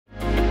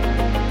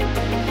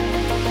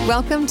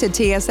Welcome to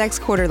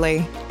TSX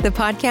Quarterly, the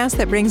podcast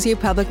that brings you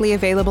publicly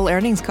available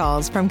earnings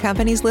calls from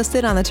companies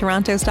listed on the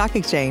Toronto Stock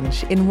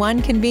Exchange in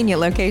one convenient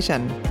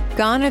location.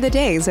 Gone are the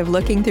days of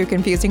looking through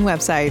confusing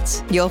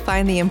websites. You'll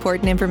find the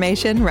important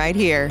information right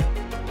here.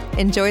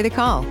 Enjoy the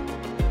call.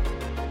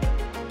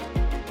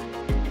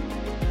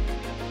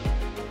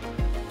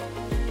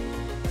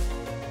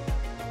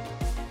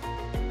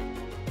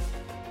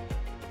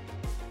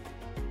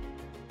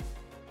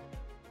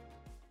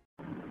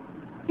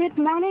 Good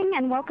morning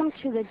and welcome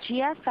to the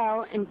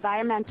GFL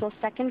Environmental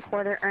Second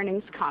Quarter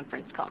Earnings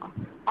Conference Call.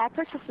 All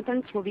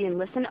participants will be in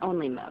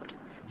listen-only mode.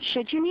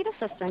 Should you need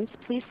assistance,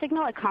 please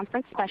signal a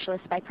conference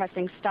specialist by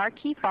pressing star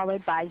key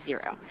followed by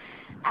 0.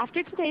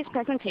 After today's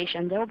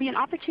presentation, there will be an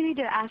opportunity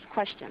to ask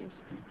questions.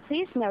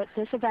 Please note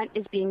this event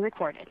is being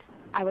recorded.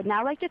 I would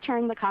now like to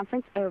turn the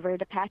conference over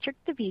to Patrick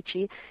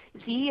Dovigi,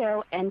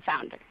 CEO and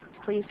founder.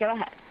 Please go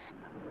ahead.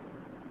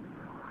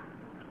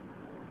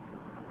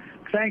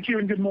 Thank you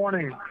and good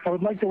morning. I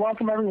would like to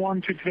welcome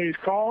everyone to today's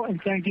call and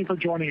thank you for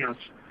joining us.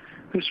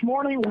 This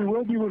morning we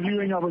will be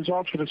reviewing our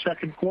results for the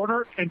second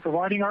quarter and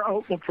providing our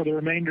outlook for the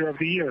remainder of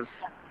the year.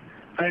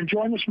 I am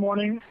joined this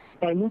morning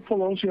by Luke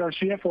Pelosi, our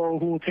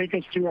CFO, who will take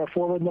us through our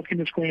forward-looking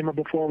disclaimer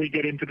before we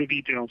get into the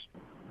details.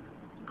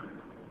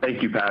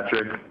 Thank you,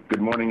 Patrick.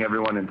 Good morning,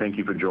 everyone, and thank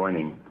you for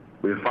joining.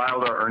 We have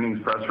filed our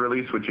earnings press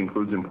release, which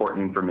includes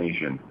important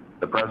information.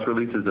 The press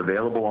release is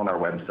available on our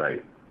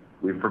website.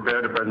 We've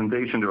prepared a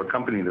presentation to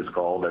accompany this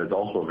call that is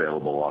also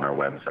available on our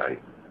website.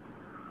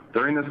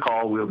 During this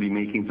call, we'll be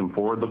making some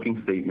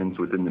forward-looking statements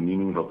within the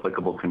meaning of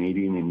applicable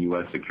Canadian and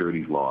U.S.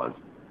 securities laws,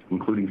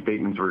 including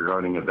statements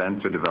regarding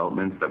events or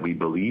developments that we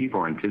believe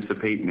or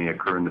anticipate may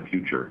occur in the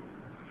future.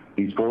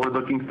 These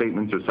forward-looking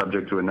statements are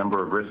subject to a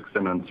number of risks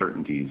and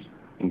uncertainties,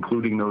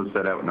 including those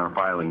set out in our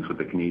filings with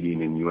the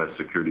Canadian and U.S.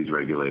 securities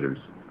regulators.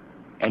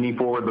 Any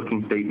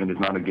forward-looking statement is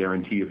not a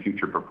guarantee of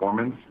future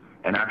performance,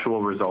 and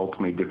actual results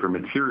may differ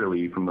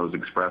materially from those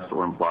expressed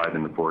or implied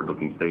in the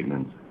forward-looking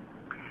statements.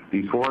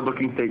 These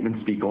forward-looking statements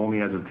speak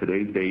only as of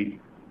today's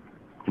date,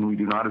 and we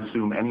do not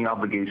assume any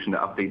obligation to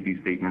update these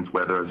statements,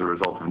 whether as a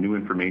result of new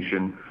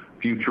information,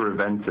 future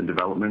events and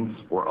developments,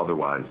 or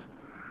otherwise.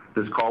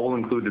 This call will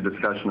include a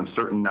discussion of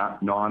certain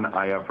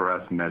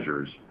non-IFRS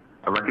measures.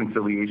 A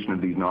reconciliation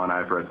of these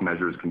non-IFRS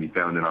measures can be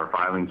found in our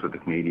filings with the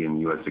Canadian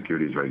and U.S.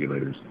 securities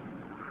regulators.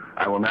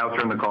 I will now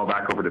turn the call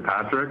back over to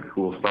Patrick,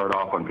 who will start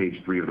off on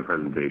page 3 of the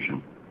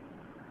presentation.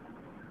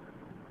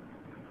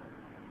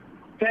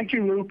 Thank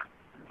you, Luke.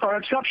 Our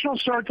exceptional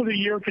start to the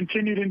year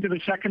continued into the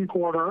second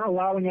quarter,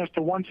 allowing us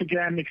to once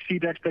again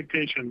exceed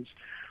expectations.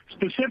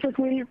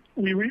 Specifically,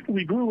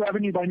 we grew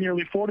revenue by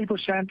nearly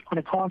 40% on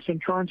a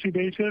constant currency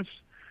basis,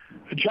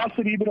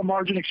 adjusted EBITDA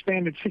margin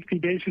expanded 60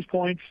 basis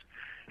points,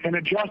 and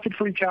adjusted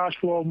free cash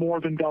flow more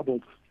than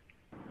doubled.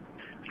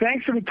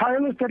 Thanks to the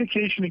tireless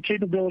dedication and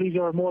capabilities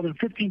of our more than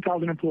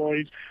 15,000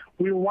 employees,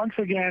 we were once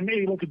again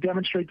able to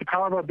demonstrate the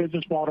power of our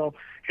business model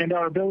and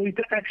our ability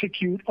to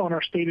execute on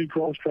our stated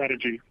growth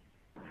strategy.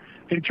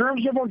 In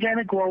terms of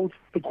organic growth,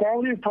 the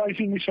quality of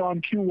pricing we saw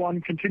in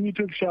Q1 continued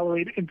to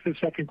accelerate into the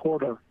second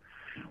quarter,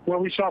 where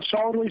we saw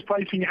solid waste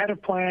pricing ahead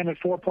of plan at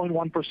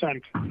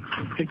 4.1%.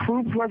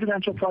 Improved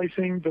residential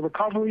pricing, the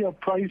recovery of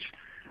price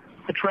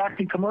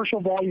attracting commercial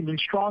volume, and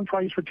strong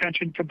price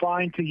retention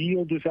combined to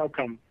yield this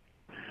outcome.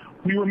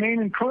 We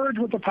remain encouraged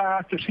with the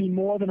path to see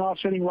more than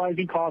offsetting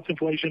rising cost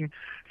inflation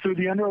through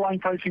the underlying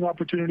pricing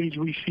opportunities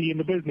we see in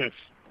the business.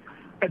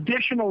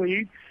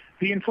 Additionally,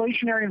 the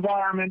inflationary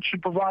environment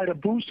should provide a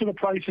boost to the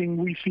pricing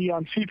we see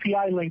on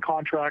CPI-linked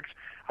contracts,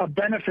 a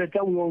benefit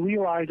that we will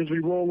realize as we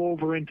roll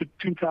over into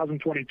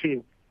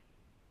 2022.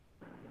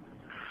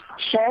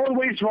 Solid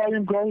waste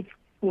volume growth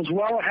was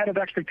well ahead of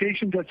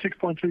expectations at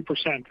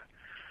 6.3%.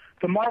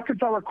 The markets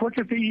that were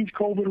quickest to ease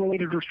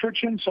COVID-related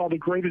restrictions saw the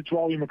greatest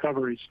volume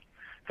recoveries.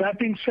 That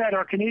being said,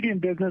 our Canadian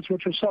business,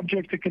 which was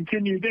subject to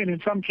continued and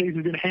in some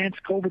cases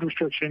enhanced COVID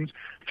restrictions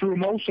through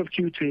most of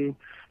Q2,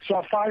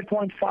 saw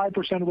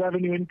 5.5%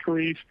 revenue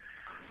increase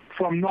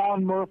from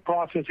non-MRF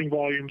processing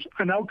volumes,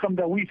 an outcome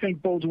that we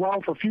think bodes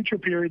well for future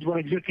periods when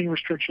existing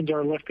restrictions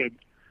are lifted.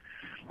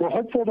 We're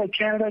hopeful that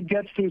Canada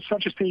gets to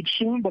such a stage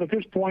soon, but at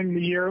this point in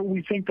the year,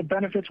 we think the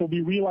benefits will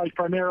be realized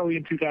primarily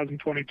in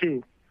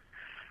 2022.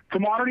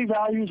 Commodity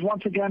values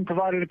once again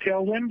provided a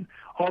tailwind,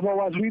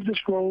 although as we've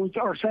disclosed,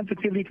 our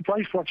sensitivity to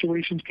price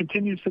fluctuations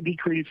continues to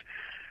decrease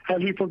as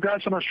we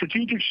progress on our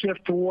strategic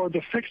shift toward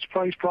the fixed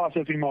price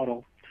processing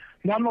model.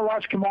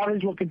 Nonetheless,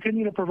 commodities will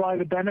continue to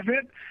provide a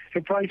benefit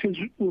if prices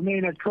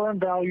remain at current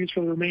values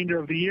for the remainder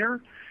of the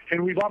year,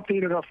 and we've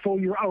updated our full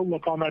year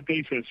outlook on that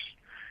basis.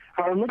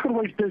 Our liquid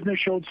waste business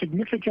showed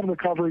significant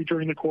recovery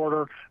during the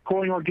quarter,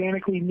 growing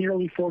organically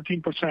nearly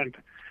 14%.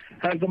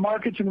 As the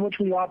markets in which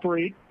we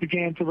operate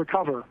began to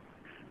recover.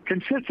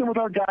 Consistent with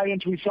our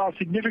guidance, we saw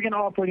significant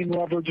operating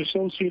leverage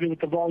associated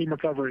with the volume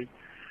recovery.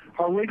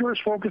 Our rigorous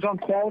focus on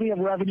quality of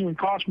revenue and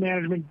cost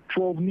management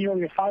drove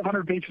nearly a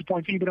 500 basis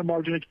points EBITDA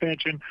margin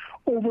expansion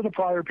over the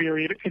prior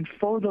period and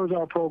furthers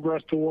our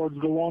progress towards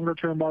the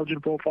longer-term margin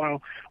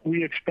profile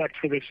we expect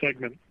for this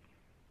segment.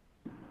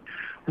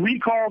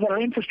 Recall that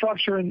our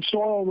infrastructure and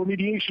soil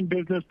remediation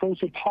business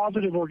posted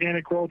positive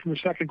organic growth in the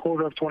second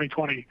quarter of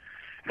 2020,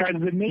 as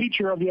the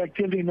nature of the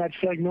activity in that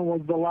segment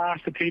was the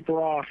last to taper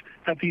off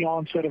at the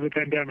onset of the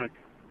pandemic.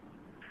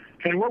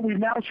 And what we're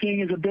now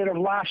seeing is a bit of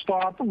last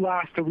stop,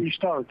 last to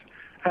restart,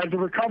 as the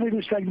recovery of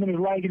this segment is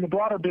lagging the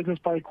broader business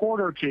by a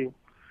quarter or two.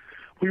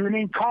 We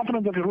remain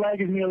confident that the lag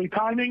is merely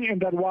timing,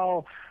 and that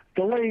while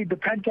delayed, the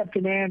pent-up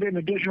demand and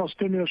additional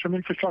stimulus from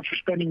infrastructure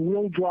spending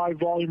will drive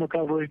volume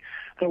recovery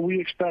that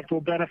we expect will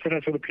benefit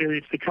us for the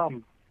periods to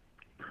come.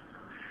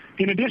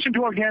 In addition to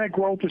organic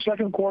growth, the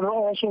second quarter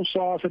also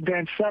saw us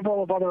advance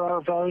several of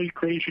our value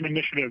creation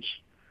initiatives.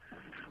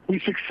 We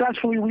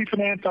successfully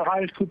refinanced our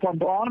highest coupon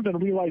bond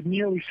and realized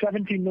nearly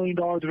 $17 million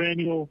of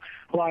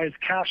annualized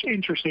cash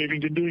interest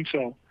savings in doing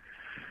so.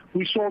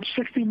 We sold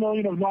 $60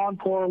 million of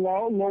non-core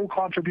low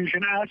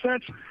contribution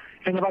assets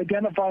and have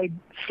identified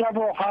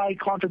several high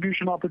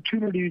contribution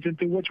opportunities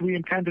into which we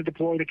intend to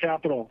deploy the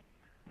capital.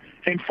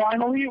 And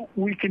finally,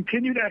 we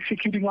continued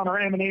executing on our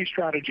M&A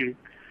strategy.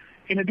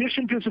 In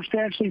addition to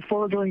substantially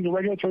furthering the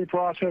regulatory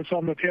process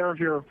on the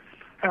Terrapure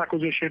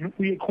acquisition,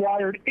 we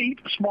acquired 8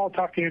 small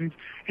tuck-ins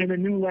and a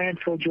new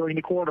landfill during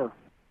the quarter.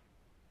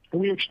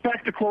 We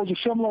expect to close a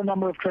similar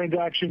number of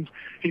transactions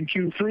in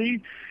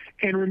Q3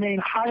 and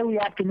remain highly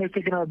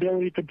optimistic in our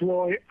ability to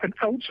deploy an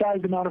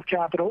outsized amount of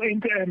capital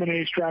into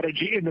M&A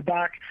strategy in the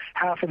back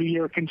half of the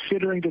year,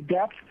 considering the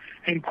depth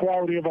and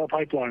quality of our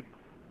pipeline.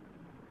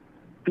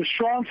 The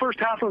strong first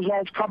half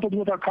results, coupled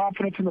with our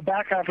confidence in the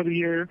back half of the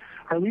year,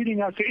 are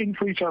leading us to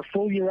increase our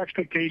full-year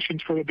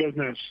expectations for the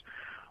business.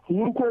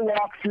 Luke will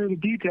walk through the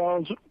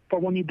details,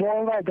 but when you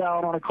boil it all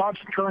down on a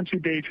constant currency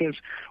basis,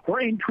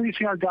 we're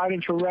increasing our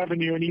guidance for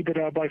revenue and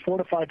EBITDA by 4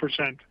 to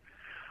 5%.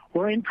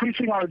 We're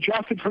increasing our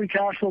adjusted free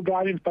cash flow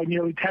guidance by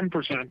nearly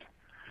 10%.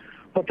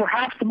 But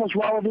perhaps the most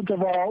relevant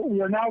of all,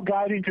 we are now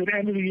guiding to the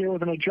end of the year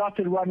with an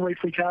adjusted run rate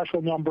free cash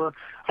flow number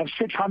of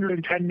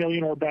 $610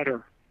 million or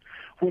better,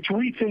 which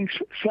we think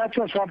sets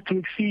us up to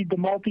exceed the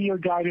multi-year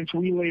guidance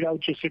we laid out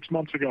just 6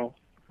 months ago.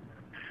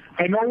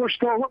 I know we're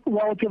still a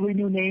relatively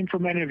new name for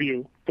many of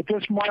you, but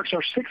this marks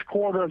our 6th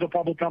quarter as a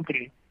public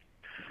company.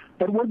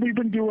 But what we've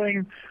been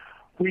doing,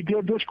 we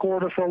did this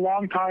quarter for a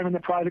long time in the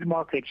private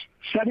markets,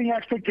 setting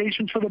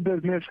expectations for the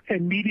business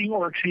and meeting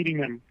or exceeding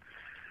them.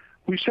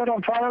 We said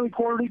on prior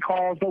quarterly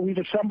calls that we've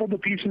assembled the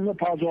pieces of the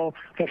puzzle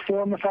that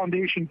form the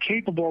foundation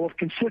capable of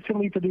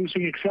consistently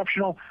producing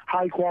exceptional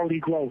high-quality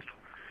growth.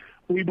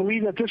 We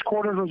believe that this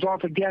quarter's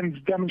result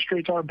again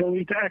demonstrates our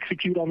ability to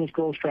execute on this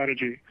growth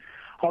strategy.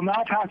 I'll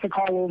now pass the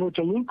call over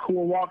to Luke, who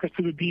will walk us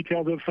through the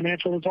details of the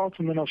financial results,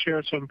 and then I'll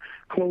share some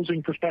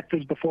closing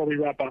perspectives before we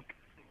wrap up.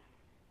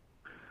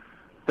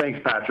 Thanks,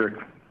 Patrick.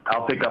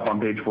 I'll pick up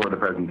on page 4 of the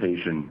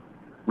presentation.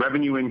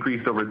 Revenue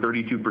increased over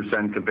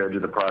 32% compared to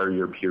the prior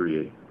year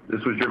period.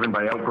 This was driven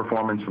by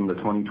outperformance from the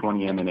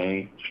 2020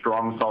 M&A,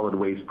 strong solid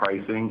waste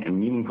pricing, and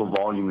meaningful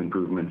volume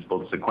improvements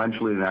both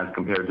sequentially and as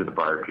compared to the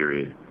prior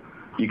period.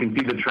 You can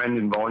see the trend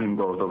in volume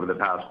growth over the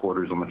past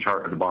quarters on the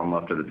chart at the bottom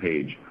left of the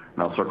page,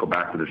 and I'll circle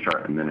back to this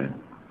chart in a minute.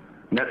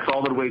 Net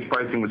solid waste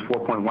pricing was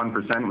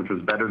 4.1%, which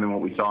was better than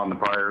what we saw in the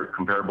prior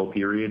comparable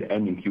period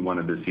and in Q1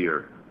 of this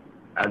year.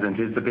 As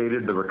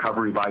anticipated, the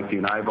recovery of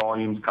IC&I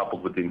volumes,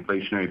 coupled with the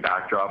inflationary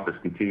backdrop, has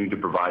continued to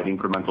provide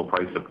incremental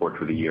price support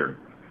for the year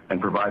and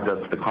provides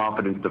us the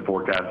confidence to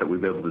forecast that we'll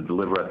be able to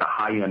deliver at the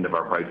high end of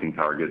our pricing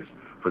targets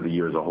for the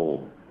year as a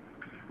whole.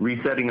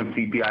 Resetting of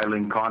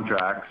CPI-linked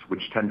contracts,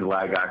 which tend to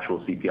lag actual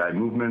CPI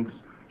movements,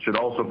 should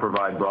also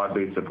provide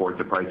broad-based support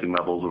to pricing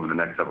levels over the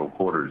next several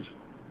quarters.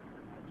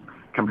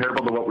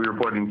 Comparable to what we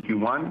reported in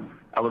Q1,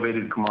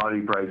 elevated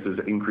commodity prices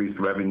increased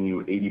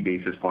revenue 80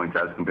 basis points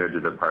as compared to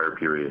the prior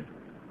period.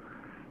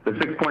 The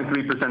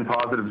 6.3%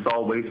 positive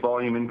solid waste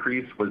volume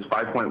increase was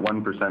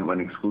 5.1% when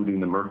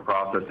excluding the MRF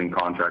processing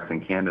contracts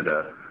in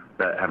Canada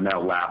that have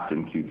now lapsed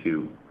in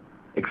Q2.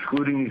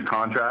 Excluding these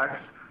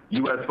contracts,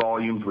 U.S.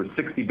 volumes were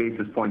 60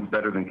 basis points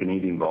better than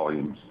Canadian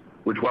volumes,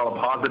 which, while a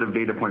positive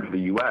data point for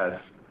the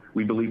U.S.,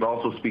 we believe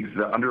also speaks to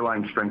the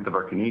underlying strength of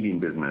our Canadian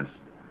business,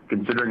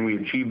 considering we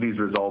achieved these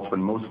results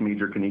when most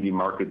major Canadian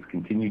markets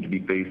continue to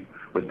be faced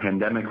with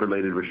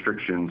pandemic-related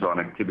restrictions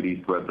on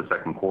activities throughout the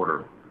second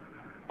quarter.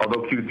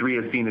 Although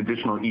Q3 has seen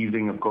additional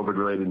easing of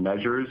COVID-related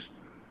measures,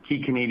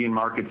 key Canadian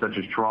markets such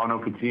as Toronto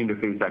continue to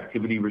face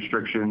activity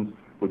restrictions,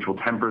 which will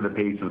temper the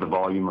pace of the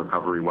volume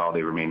recovery while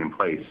they remain in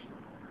place.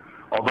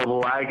 Although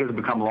the lag has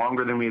become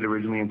longer than we had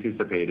originally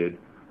anticipated,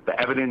 the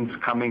evidence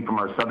coming from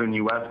our southern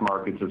U.S.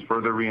 markets has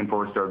further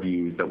reinforced our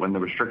views that when the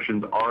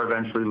restrictions are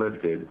eventually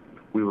lifted,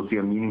 we will see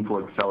a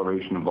meaningful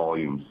acceleration of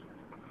volumes.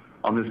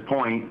 On this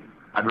point,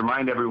 I'd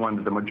remind everyone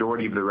that the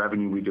majority of the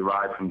revenue we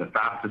derive from the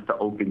fastest to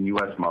open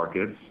U.S.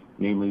 markets,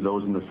 namely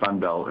those in the Sun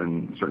Belt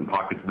and certain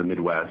pockets of the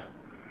Midwest,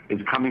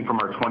 is coming from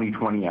our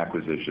 2020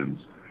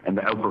 acquisitions, and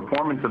the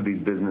outperformance of these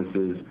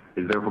businesses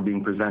is therefore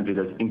being presented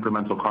as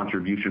incremental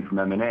contribution from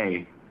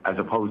M&A as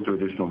opposed to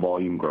additional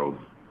volume growth.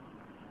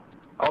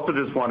 I also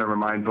just want to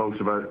remind folks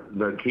about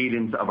the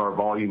cadence of our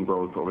volume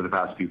growth over the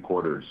past few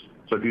quarters.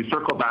 So if you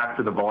circle back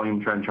to the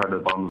volume trend chart at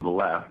the bottom of the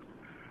left,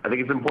 I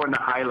think it's important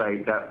to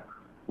highlight that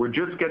we're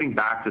just getting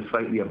back to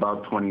slightly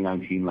above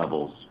 2019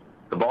 levels.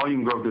 The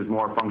volume growth is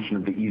more a function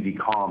of the easy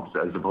comps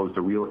as opposed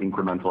to real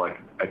incremental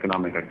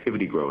economic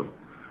activity growth,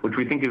 which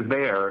we think is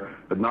there,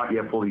 but not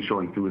yet fully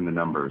showing through in the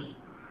numbers.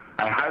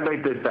 I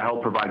highlight this to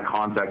help provide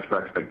context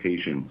for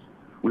expectations.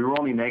 We were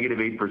only negative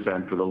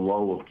 8% for the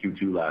low of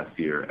Q2 last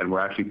year, and we're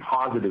actually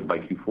positive by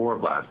Q4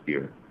 of last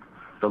year.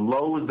 The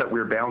lows that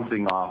we're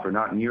bouncing off are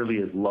not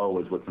nearly as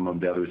low as what some of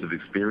the others have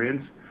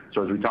experienced.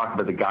 So as we talk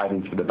about the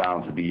guidance for the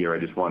balance of the year, I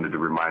just wanted to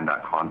remind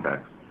that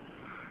context.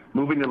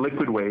 Moving to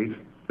liquid waste,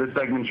 this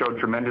segment showed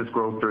tremendous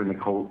growth during the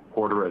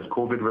quarter as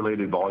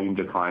COVID-related volume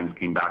declines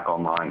came back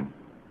online.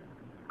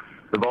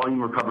 The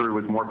volume recovery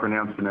was more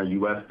pronounced in our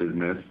U.S.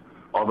 business,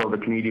 although the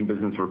Canadian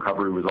business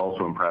recovery was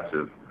also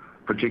impressive,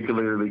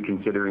 particularly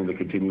considering the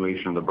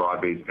continuation of the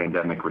broad-based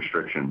pandemic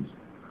restrictions.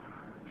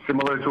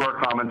 Similar to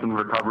our comments on the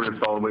recovery of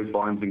solid waste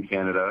volumes in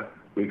Canada,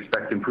 we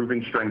expect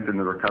improving strength in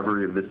the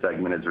recovery of this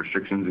segment as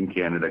restrictions in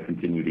Canada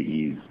continue to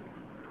ease.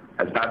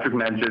 As Patrick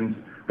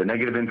mentioned, the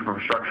negative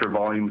infrastructure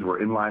volumes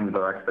were in line with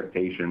our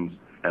expectations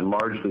and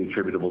largely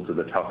attributable to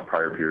the tough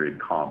prior period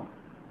comp.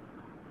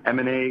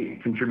 M&A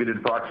contributed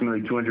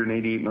approximately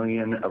 $288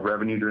 million of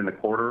revenue during the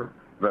quarter,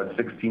 about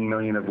 $16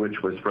 million of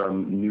which was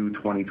from new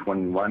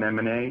 2021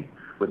 M&A,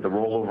 with the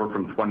rollover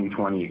from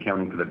 2020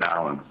 accounting for the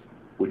balance,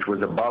 which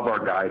was above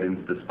our guidance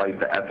despite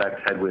the FX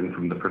headwind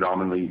from the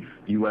predominantly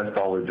U.S.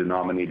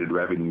 dollar-denominated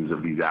revenues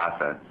of these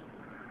assets.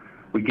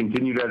 We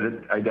continue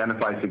to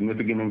identify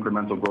significant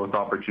incremental growth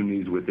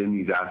opportunities within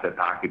these asset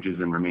packages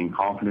and remain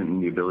confident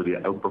in the ability to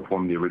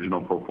outperform the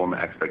original pro forma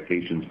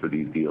expectations for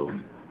these deals.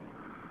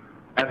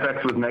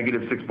 FX was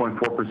negative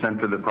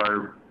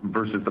 6.4%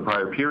 versus the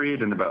prior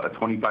period and about a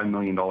 $25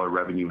 million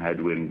revenue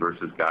headwind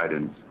versus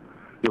guidance.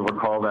 You'll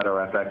recall that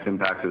our FX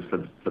impacts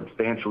are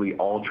substantially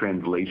all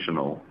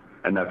translational,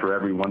 and that for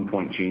every 1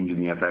 point change in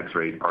the FX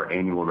rate, our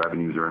annual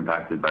revenues are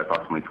impacted by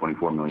approximately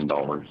 $24 million.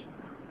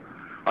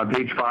 On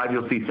page 5,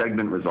 you'll see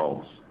segment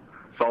results.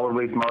 Solid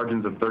waste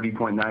margins of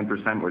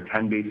 30.9% were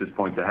 10 basis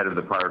points ahead of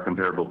the prior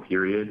comparable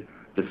period,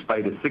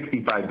 despite a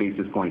 65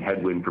 basis point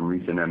headwind from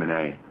recent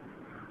M&A.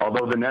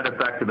 Although the net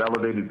effect of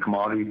elevated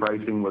commodity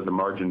pricing was a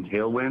margin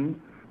tailwind,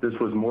 this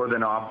was more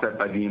than offset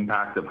by the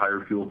impact of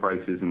higher fuel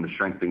prices and the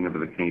strengthening of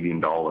the Canadian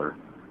dollar.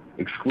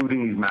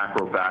 Excluding these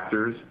macro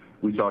factors,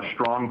 we saw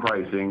strong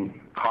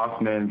pricing,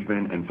 cost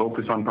management, and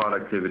focus on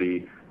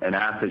productivity and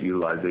asset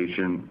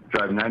utilization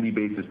drive 90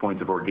 basis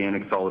points of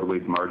organic solid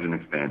waste margin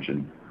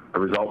expansion, a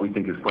result we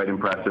think is quite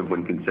impressive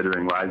when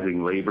considering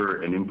rising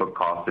labor and input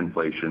cost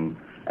inflation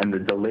and the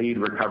delayed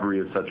recovery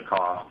of such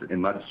costs in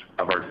much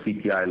of our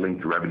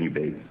CPI-linked revenue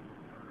base.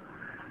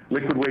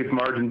 Liquid waste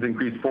margins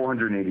increased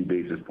 480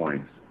 basis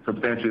points,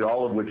 substantially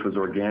all of which was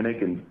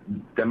organic and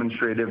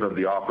demonstrative of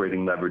the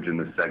operating leverage in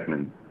this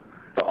segment.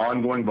 The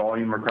ongoing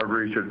volume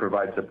recovery should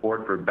provide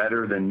support for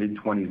better than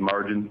mid-20s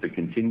margins to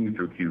continue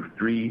through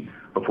Q3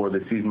 before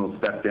the seasonal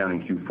step down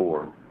in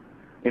Q4.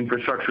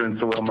 Infrastructure and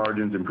soil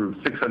margins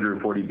improved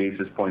 640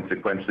 basis points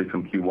sequentially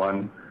from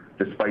Q1,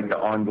 despite the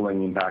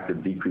ongoing impact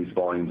of decreased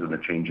volumes and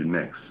the change in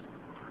mix.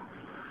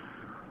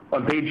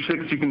 On page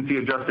 6, you can see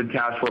adjusted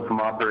cash flow from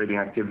operating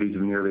activities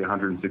of nearly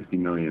 $160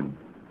 million.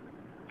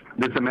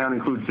 This amount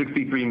includes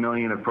 $63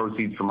 million of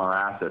proceeds from our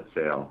asset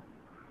sale.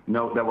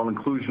 Note that while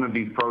inclusion of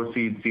these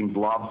proceeds seems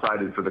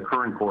lopsided for the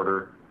current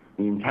quarter,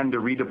 we intend to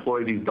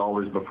redeploy these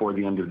dollars before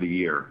the end of the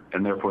year,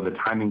 and therefore the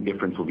timing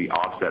difference will be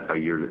offset by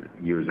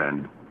year's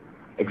end.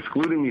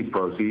 Excluding these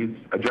proceeds,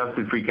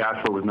 adjusted free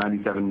cash flow was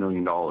 $97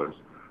 million,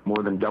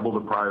 more than double the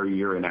prior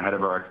year and ahead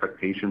of our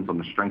expectations on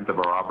the strength of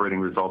our operating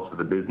results of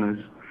the business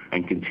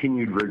and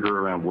continued rigor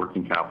around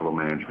working capital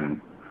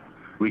management.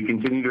 We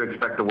continue to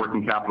expect the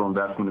working capital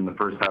investment in the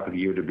first half of the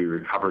year to be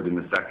recovered in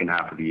the second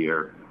half of the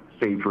year,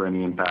 save for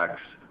any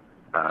impacts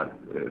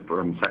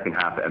from second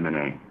half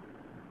M&A.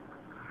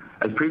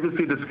 As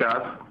previously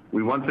discussed,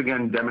 we once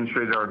again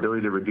demonstrated our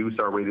ability to reduce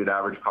our weighted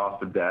average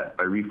cost of debt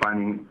by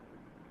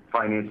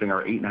financing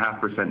our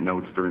 8.5%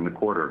 notes during the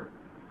quarter.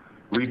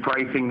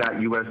 Repricing that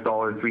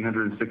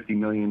 $360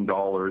 million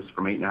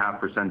from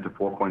 8.5% to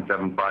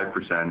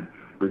 4.75%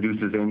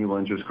 reduces annual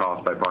interest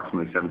costs by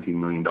approximately $17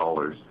 million.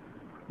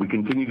 We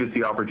continue to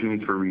see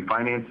opportunities for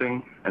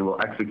refinancing and will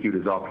execute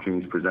as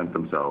opportunities present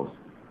themselves.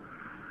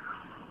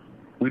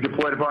 We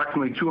deployed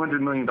approximately $200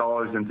 million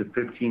into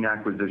 15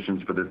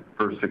 acquisitions for the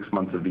first 6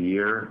 months of the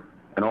year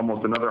and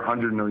almost another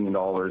 $100 million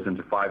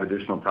into 5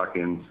 additional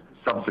tuck-ins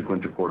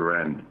subsequent to quarter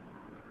end.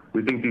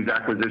 We think these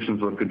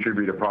acquisitions will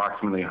contribute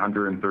approximately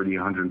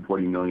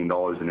 $140 million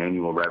in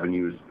annual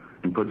revenues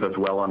and puts us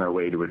well on our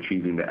way to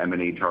achieving the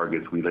M&A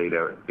targets we laid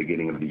out at the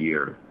beginning of the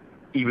year,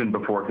 even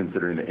before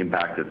considering the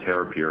impact of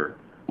Terrapure,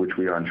 which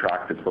we are on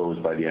track to close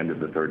by the end of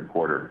the third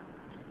quarter.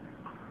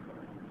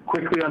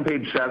 Quickly on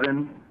page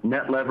 7,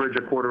 net leverage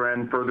at quarter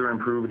end further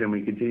improved and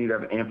we continue to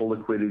have ample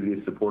liquidity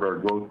to support our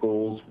growth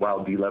goals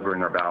while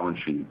delevering our balance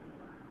sheet.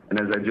 And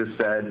as I just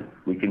said,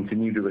 we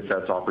continue to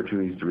assess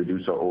opportunities to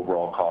reduce our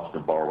overall cost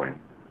of borrowing.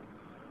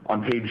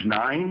 On page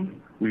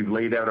 9, we've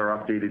laid out our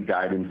updated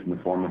guidance in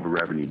the form of a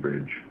revenue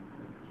bridge.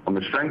 On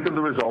the strength of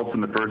the results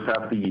in the first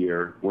half of the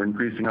year, we're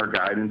increasing our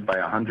guidance by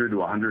 $100 to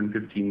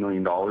 $115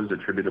 million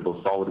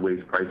attributable solid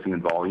waste pricing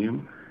and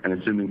volume, and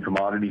assuming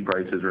commodity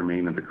prices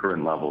remain at the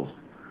current levels.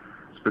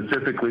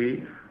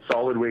 Specifically,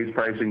 solid waste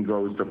pricing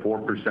goes to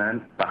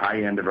 4%, the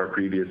high end of our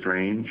previous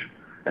range,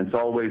 and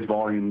solid waste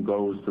volume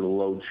goes to the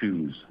low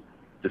 2s,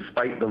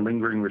 despite the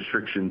lingering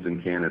restrictions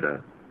in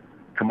Canada.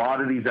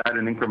 Commodities add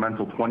an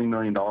incremental $20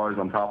 million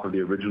on top of the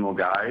original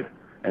guide,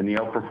 and the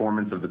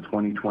outperformance of the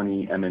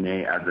 2020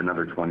 M&A adds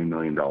another $20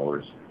 million.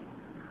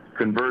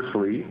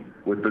 Conversely,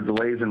 with the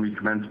delays in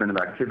recommencement of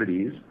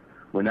activities,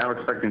 we're now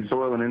expecting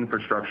soil and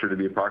infrastructure to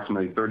be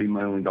approximately $30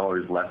 million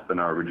less than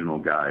our original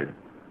guide.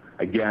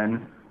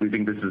 Again, we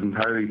think this is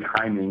entirely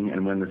timing,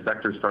 and when the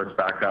sector starts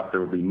back up,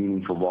 there will be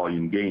meaningful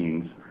volume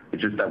gains.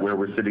 It's just that where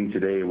we're sitting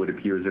today, it would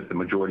appear as if the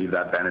majority of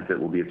that benefit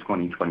will be a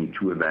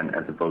 2022 event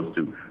as opposed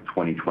to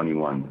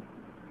 2021.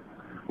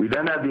 We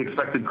then have the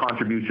expected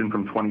contribution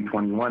from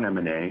 2021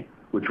 M&A,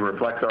 which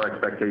reflects our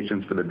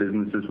expectations for the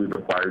businesses we've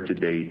acquired to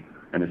date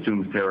and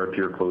assumes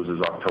Terrapure closes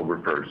October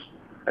 1st,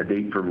 a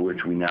date for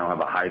which we now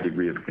have a high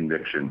degree of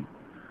conviction.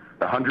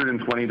 The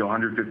 $120 to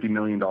 $150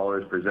 million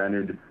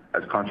presented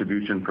as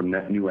contribution from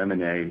net new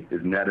M&A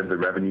is net of the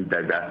revenue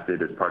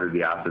divested as part of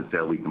the asset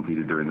sale we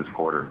completed during this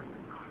quarter.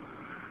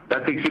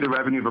 That takes you to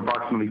revenue of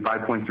approximately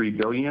 $5.3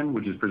 billion,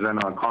 which is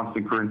presented on a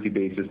constant currency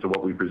basis to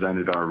what we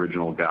presented in our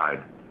original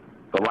guide.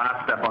 The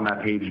last step on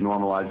that page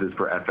normalizes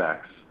for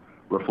FX,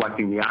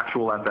 reflecting the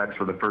actual FX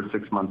for the first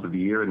 6 months of the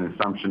year and an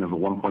assumption of a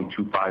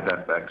 1.25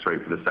 FX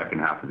rate for the second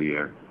half of the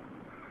year.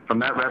 From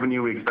that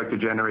revenue, we expect to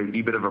generate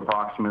EBIT of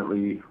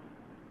approximately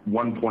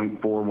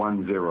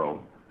 1.410,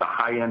 the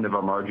high end of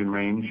our margin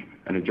range,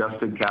 and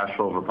adjusted cash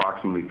flow of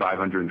approximately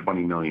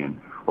 $520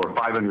 million, or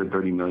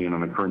 $530 million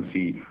on a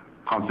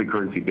constant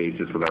currency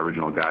basis with our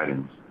original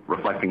guidance,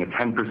 reflecting a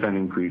 10%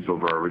 increase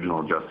over our original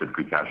adjusted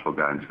free cash flow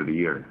guidance for the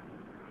year.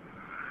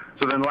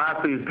 So then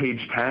lastly is page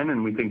 10,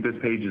 and we think this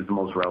page is the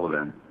most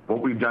relevant.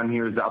 What we've done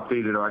here is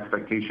updated our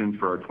expectations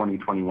for our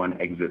 2021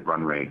 exit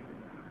run rate.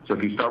 So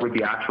if you start with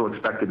the actual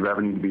expected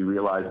revenue to be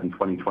realized in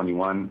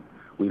 2021,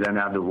 we then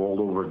add the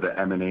rollover of the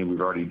M&A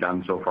we've already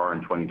done so far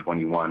in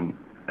 2021,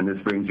 and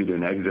this brings you to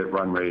an exit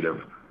run rate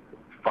of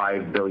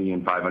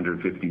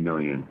 $5.55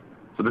 billion.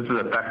 So this is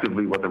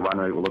effectively what the run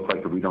rate will look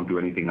like if we don't do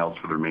anything else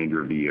for the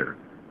remainder of the year.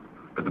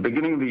 At the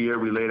beginning of the year,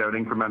 we laid out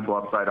incremental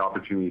upside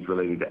opportunities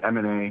relating to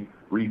M&A,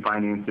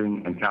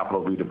 refinancing, and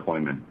capital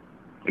redeployment.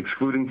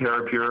 Excluding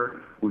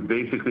Terrapure, we've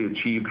basically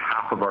achieved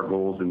half of our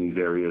goals in these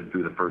areas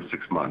through the first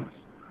 6 months.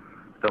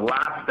 The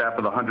last step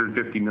of the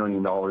 $150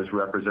 million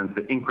represents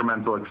the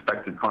incremental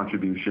expected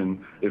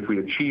contribution if we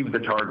achieve the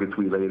targets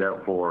we laid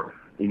out for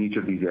in each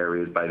of these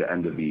areas by the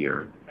end of the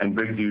year, and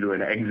brings you to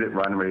an exit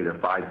run rate of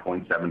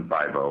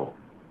 5.750.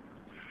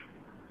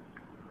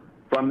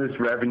 From this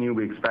revenue,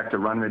 we expect a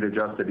run rate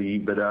adjusted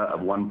EBITDA of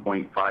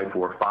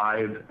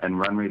 1.545 and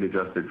run rate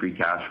adjusted free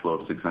cash flow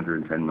of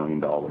 $610 million.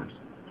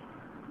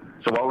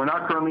 So while we're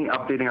not currently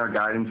updating our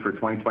guidance for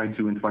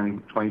 2022 and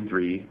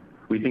 2023,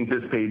 we think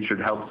this page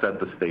should help set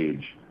the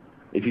stage.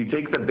 If you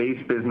take the base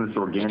business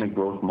organic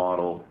growth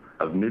model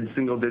of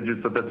mid-single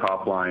digits at the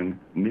top line,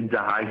 mid to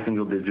high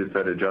single digits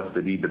at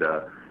adjusted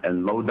EBITDA,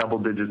 and low double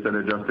digits at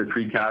adjusted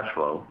free cash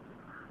flow,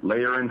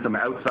 layer in some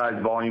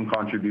outsized volume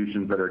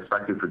contributions that are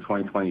expected for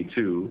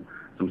 2022,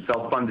 some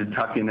self-funded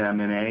tuck-in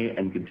M&A,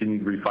 and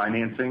continued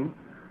refinancing,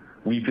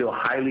 we feel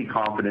highly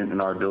confident in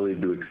our ability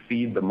to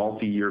exceed the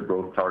multi-year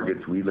growth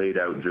targets we laid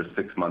out just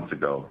 6 months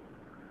ago.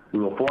 We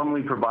will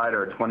formally provide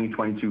our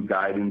 2022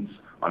 guidance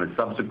on a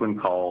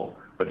subsequent call,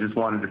 but just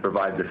wanted to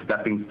provide the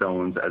stepping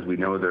stones as we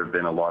know there have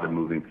been a lot of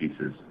moving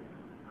pieces.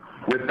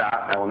 With that,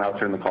 I will now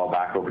turn the call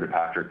back over to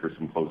Patrick for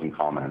some closing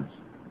comments.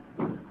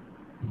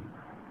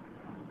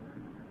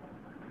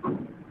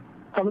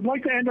 I would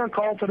like to end our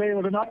call today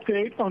with an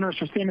update on our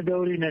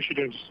sustainability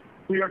initiatives.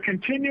 We are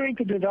continuing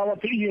to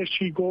develop the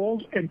ESG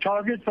goals and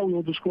targets that we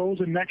will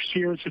disclose in next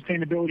year's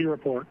sustainability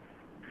report.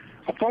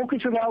 A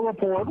focus of our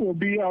report will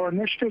be our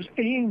initiatives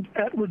aimed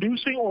at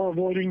reducing or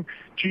avoiding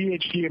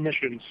GHG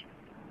emissions.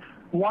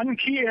 One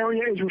key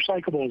area is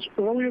recyclables.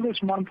 Earlier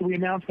this month, we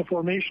announced the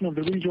formation of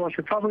the Resource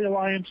Recovery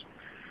Alliance.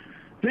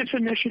 This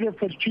initiative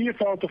puts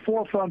GFL at the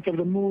forefront of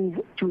the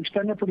move to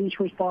extend the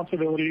producer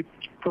responsibility,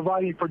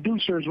 providing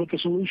producers with the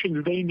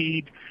solutions they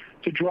need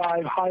to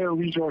drive higher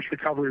resource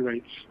recovery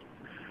rates.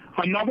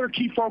 Another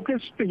key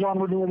focus is on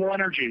renewable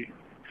energy.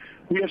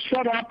 We have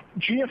set up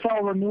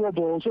GFL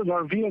Renewables as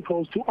our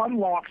vehicles to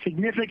unlock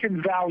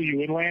significant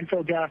value in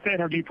landfill gas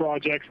energy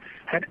projects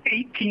at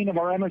 18 of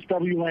our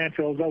MSW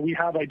landfills that we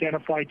have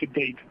identified to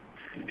date,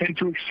 and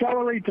to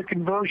accelerate the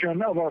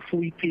conversion of our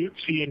fleet to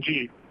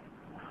CNG.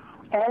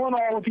 All in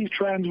all, with these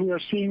trends we are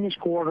seeing this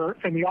quarter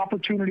and the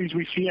opportunities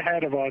we see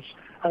ahead of us,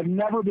 I've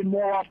never been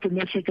more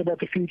optimistic about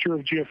the future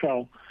of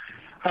GFL.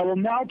 I will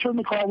now turn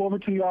the call over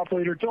to the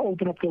operator to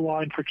open up the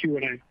line for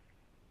Q&A.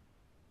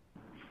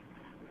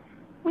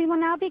 We will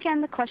now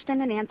begin the question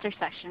and answer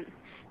session.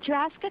 To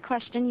ask a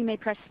question, you may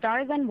press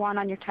star then one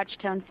on your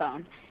touch-tone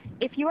phone.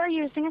 If you are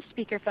using a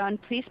speakerphone,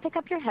 please pick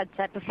up your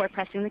headset before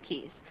pressing the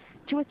keys.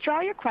 To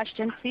withdraw your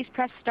question, please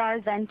press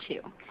star then 2.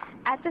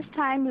 At this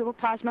time, we will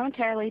pause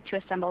momentarily to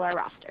assemble our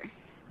roster.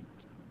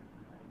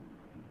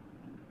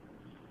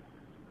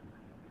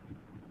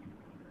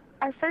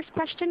 Our first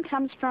question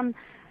comes from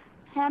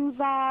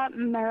Hamzah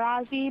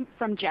Mazari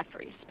from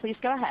Jefferies. Please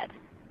go ahead.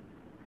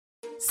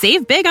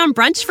 Save big on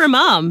brunch for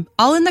mom,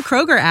 all in the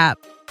Kroger app.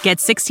 Get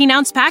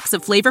 16-ounce packs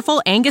of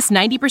flavorful Angus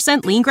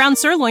 90% lean ground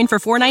sirloin for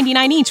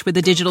 $4.99 each with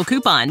a digital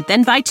coupon.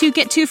 Then buy 2,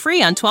 get 2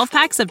 free on 12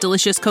 packs of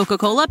delicious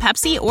Coca-Cola,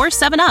 Pepsi, or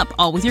 7-Up,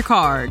 all with your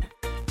card.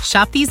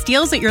 Shop these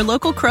deals at your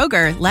local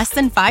Kroger, less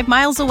than 5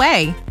 miles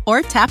away.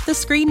 Or tap the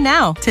screen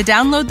now to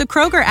download the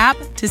Kroger app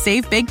to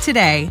save big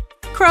today.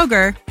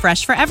 Kroger,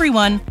 fresh for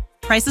everyone.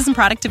 Prices and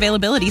product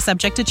availability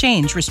subject to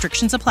change.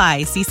 Restrictions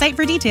apply. See site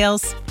for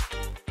details.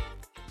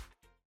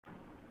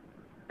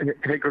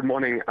 Hey, good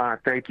morning.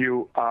 Thank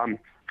you.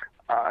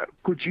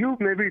 Could you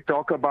maybe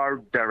talk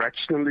about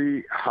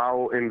directionally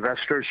how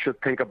investors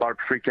should think about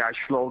free cash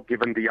flow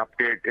given the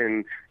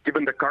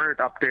current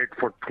update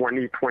for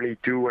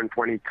 2022 and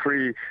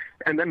 23,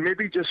 and then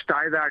maybe just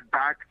tie that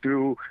back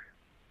to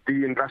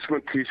the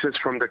investment thesis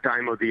from the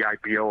time of the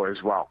IPO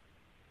as well?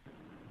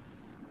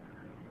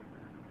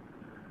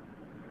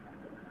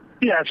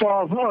 Yeah, so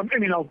I'll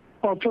turn it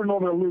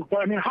over to Luke.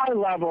 But high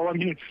level,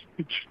 it's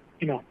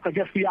I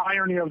guess the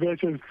irony of this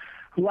is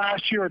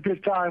last year at this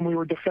time we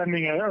were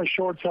defending a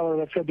short seller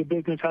that said the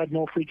business had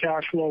no free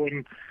cash flow,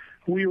 and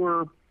we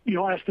were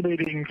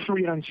estimating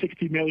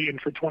 $360 million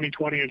for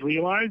 2020 as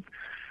realized.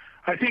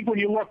 I think when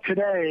you look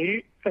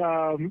today,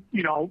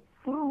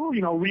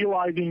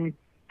 realizing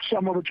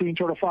somewhere between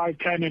sort of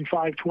 510 and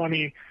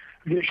 520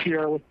 this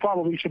year with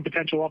probably some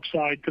potential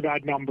upside to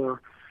that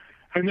number.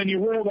 And then you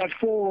roll that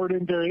forward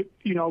into,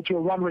 to a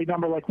run rate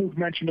number like Luke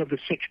mentioned of the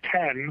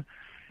 610,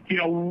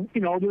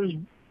 there's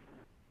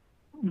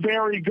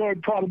very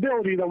good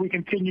probability that we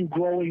continue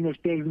growing this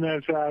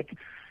business at,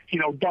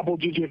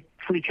 double-digit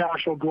free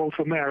cash flow growth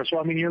from there.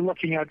 So, you're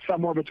looking at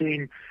somewhere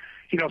between,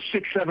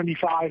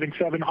 675 and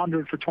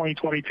 700 for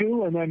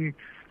 2022. And then,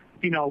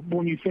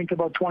 when you think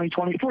about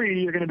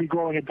 2023, you're going to be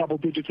growing at double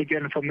digits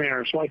again from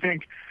there. So I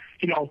think,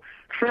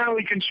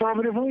 fairly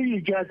conservatively,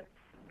 you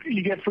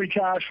get free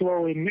cash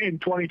flow in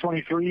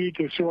 2023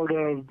 to sort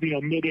of,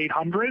 mid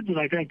 800s. And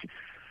I think,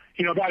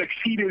 that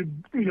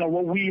exceeded,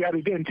 what we had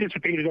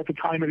anticipated at the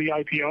time of the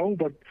IPO.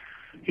 But,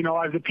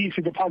 as the piece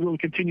of the puzzle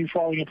continues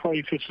falling in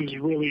place, this is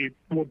really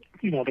what,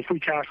 the free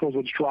cash flow is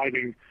what's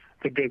driving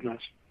the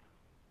business.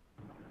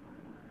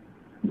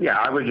 Yeah,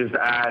 I would just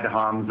add,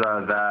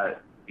 Hamzah,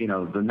 that,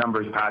 the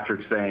numbers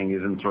Patrick's saying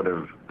isn't sort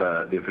of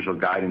the official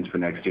guidance for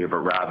next year, but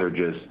rather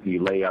just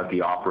you lay out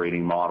the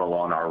operating model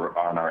on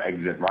our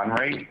exit run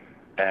rate.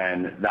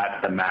 And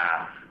that's the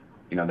math,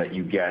 that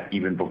you get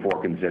even before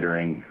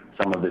considering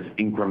some of this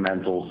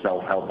incremental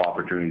self-help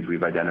opportunities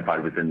we've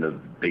identified within the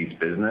base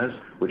business,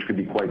 which could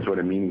be quite sort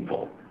of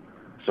meaningful.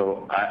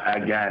 So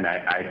I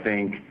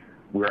think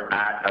we're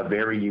at a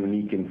very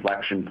unique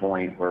inflection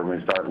point where we're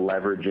going to start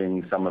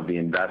leveraging some of the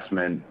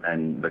investment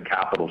and the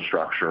capital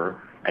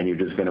structure, and you're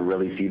just going to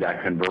really see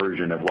that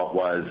conversion of what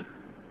was,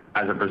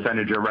 as a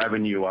percentage of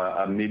revenue,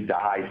 a mid to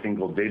high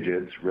single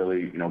digits,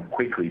 really,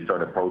 quickly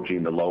start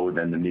approaching the low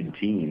then the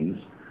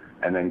mid-teens.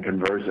 And then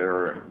converse,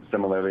 or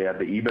similarly at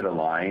the EBITDA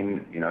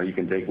line, you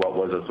can take what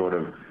was a sort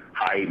of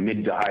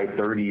mid to high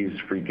 30s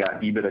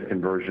EBITDA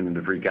conversion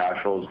into free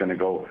cash flow is going to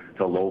go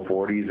to low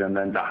 40s and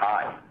then to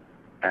high.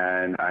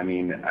 And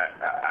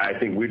I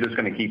think we're just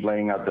going to keep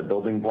laying out the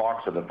building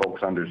blocks so that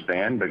folks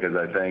understand, because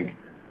I think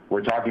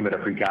we're talking about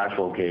a free cash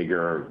flow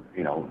CAGR,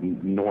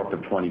 north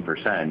of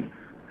 20%.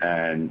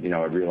 And,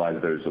 I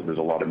realize there's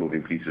a lot of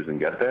moving pieces and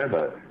get there,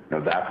 but,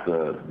 that's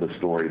the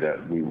story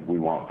that we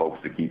want folks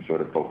to keep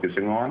sort of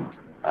focusing on,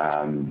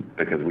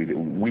 because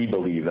we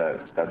believe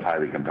that's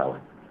highly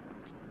compelling.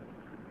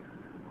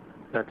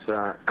 That's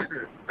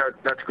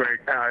great.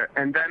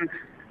 And then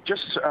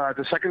just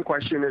the second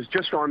question is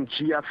just on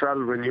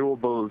GFL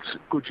Renewables.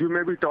 Could you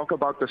maybe talk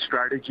about the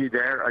strategy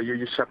there? Are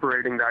you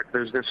separating that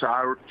business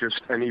out?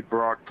 Just any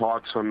broad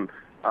thoughts on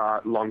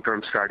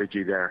long-term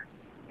strategy there?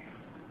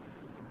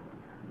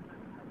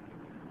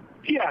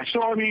 Yeah,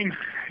 so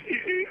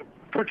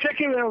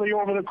particularly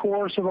over the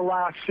course of the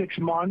last 6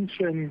 months,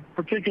 and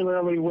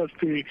particularly with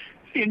the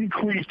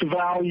increased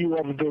value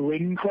of the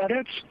RIN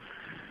credits,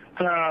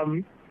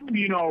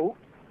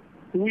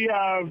 we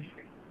have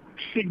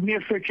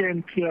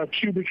significant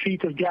cubic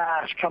feet of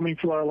gas coming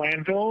through our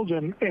landfills,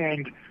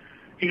 and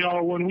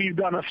when we've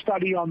done a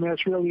study on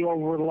this really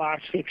over the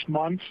last 6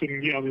 months,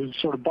 and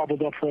it's sort of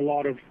bubbled up for a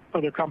lot of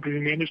other companies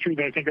in the industry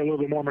that I think are a little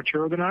bit more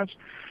mature than us.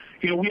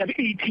 We have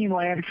 18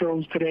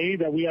 landfills today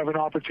that we have an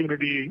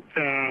opportunity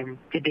to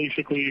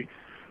basically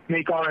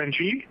make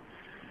RNG.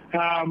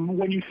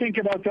 When you think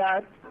about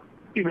that,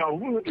 we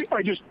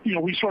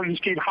sort of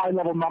just gave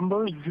high-level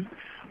numbers.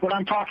 What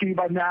I'm talking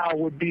about now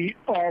would be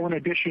all in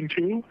addition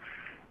to.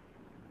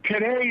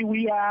 Today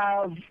we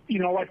have,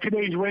 at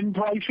today's RIN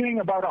pricing,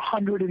 about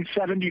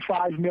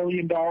 $175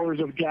 million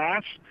of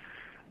gas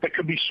that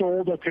could be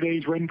sold at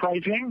today's RIN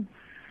pricing.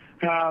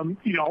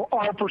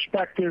 Our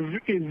perspective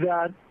is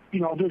that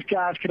this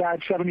gas could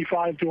add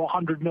 $75 to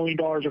 $100 million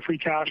of free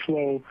cash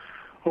flow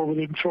over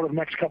the sort of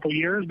next couple of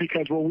years,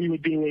 because what we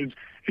would do is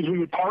we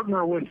would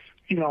partner with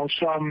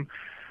some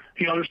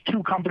there's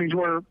two companies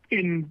we're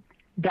in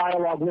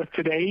dialogue with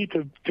today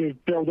to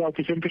build out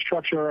this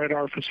infrastructure at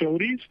our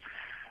facilities,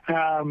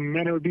 and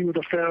it would be with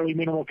a fairly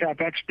minimal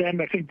capex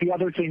spend. I think the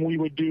other thing we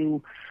would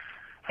do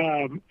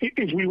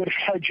is we would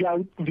hedge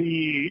out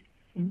that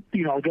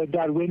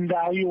wind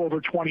value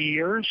over 20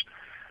 years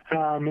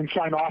and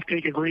sign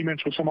offtake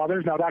agreements with some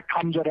others. Now that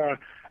comes at a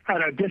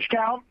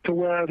discount to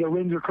where the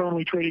RINs are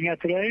currently trading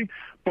at today,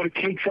 but it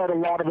takes out a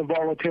lot of the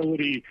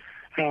volatility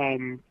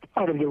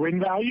out of the RIN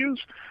values.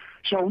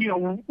 So,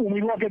 when we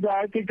look at that,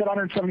 I think that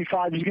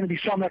 175 is going to be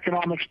some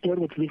economic split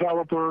with the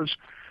developers.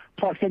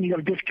 Plus, then you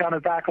got to discount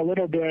it back a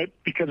little bit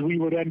because we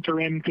would enter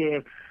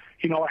into,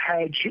 a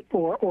hedge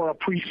or a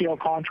pre-sale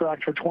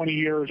contract for 20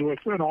 years with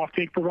an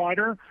offtake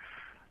provider.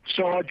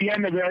 So at the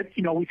end of it,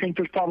 we think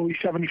there's probably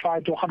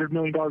 $75 to $100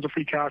 million of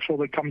free cash flow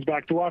that comes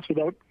back to us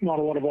without not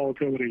a lot of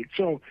volatility.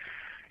 So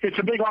it's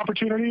a big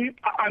opportunity.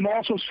 I'm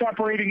also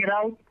separating it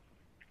out.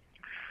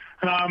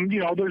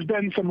 There's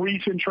been some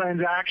recent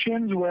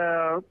transactions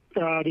where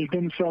there's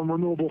been some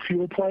renewable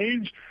fuel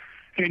plays,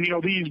 and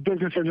these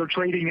businesses are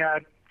trading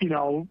at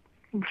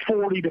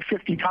 40 to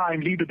 50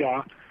 times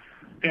EBITDA.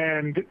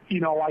 And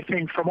I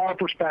think from our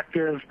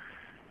perspective,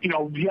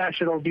 yes,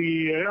 it'll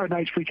be a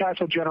nice free cash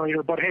flow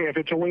generator, but hey, if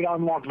it's a way to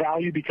unlock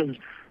value because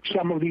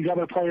some of these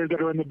other players that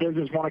are in the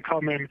business want to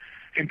come in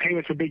and pay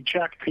us a big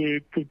check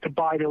to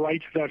buy the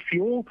rights to that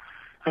fuel,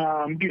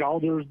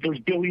 there's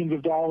billions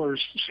of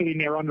dollars sitting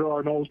there under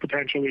our nose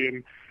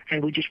potentially,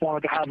 and we just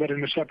wanted to have that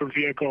in a separate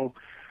vehicle.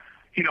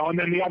 And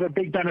then the other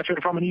big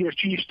benefit from an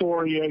ESG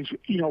story is,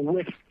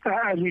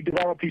 as we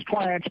develop these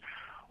plants,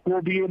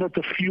 we'll be able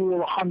to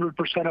fuel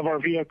 100% of our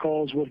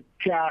vehicles with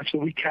gas that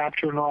we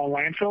capture in our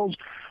landfills,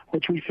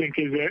 which we think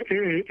is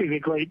a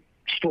great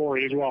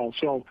story as well.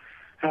 So,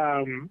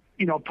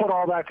 put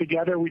all that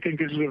together, we think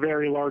this is a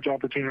very large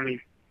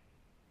opportunity.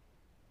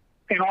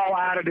 And all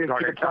additive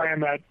to the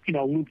plan that,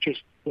 Luke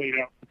just laid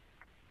out.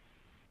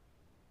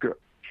 Good.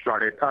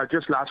 Got it.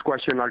 Just last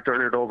question, I'll turn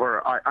it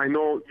over. I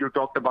know you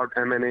talked about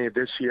M&A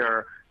this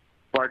year,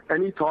 but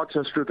any thoughts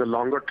as to the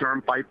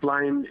longer-term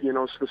pipeline,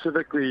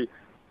 specifically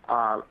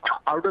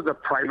out of the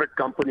private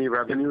company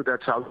revenue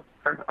that's out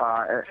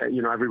there?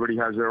 Everybody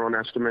has their own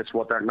estimates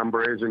what that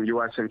number is in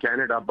U.S. and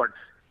Canada, but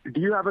do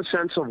you have a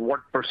sense of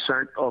what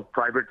 % of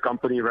private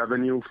company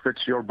revenue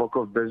fits your book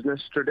of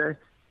business today?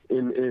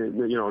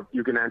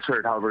 You can answer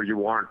it however you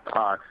want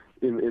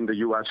in the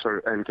U.S.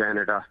 and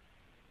Canada.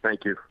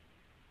 Thank you.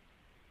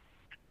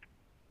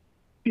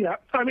 Yeah,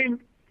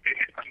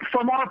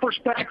 from our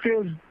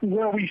perspective,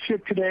 where we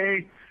sit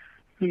today,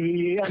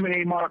 the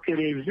M&A market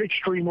is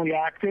extremely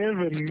active,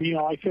 and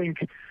I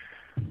think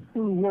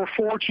we're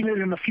fortunate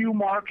in a few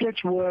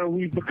markets where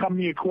we've become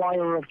the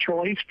acquirer of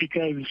choice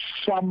because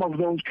some of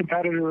those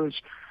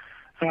competitors,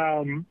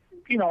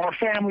 are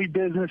family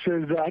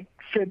businesses that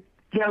fit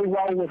very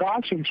well with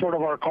us and sort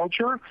of our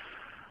culture,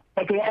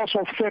 but they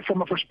also fit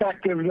from a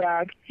perspective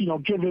that,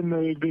 given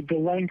the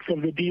length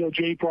of the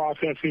DOJ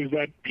processes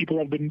that people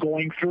have been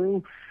going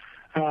through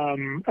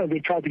as they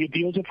tried to get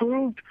deals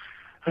approved,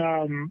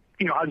 has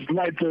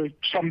led to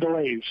some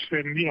delays.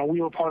 And,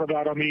 we were part of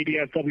that on the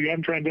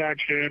ADS-WM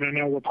transaction, and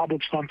now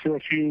Republic's gone through a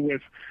few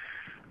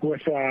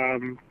with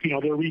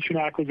their recent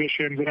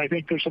acquisitions. And I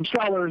think there's some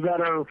sellers that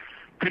are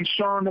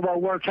concerned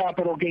about where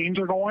capital gains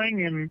are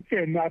going,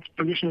 and that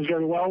position is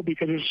very well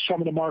because there's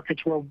some of the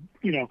markets where,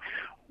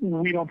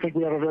 we don't think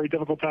we have a very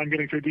difficult time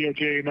getting through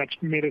DOJ, and that's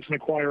made us an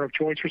acquirer of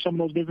choice for some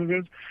of those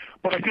businesses.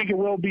 But I think it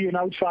will be an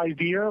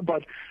outsized year.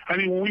 But,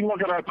 when we look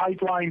at our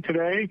pipeline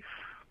today,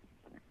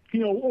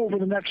 over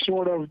the next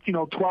sort of,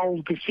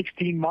 12 to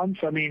 16 months,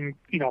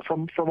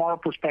 from our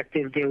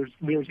perspective,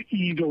 there's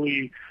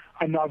easily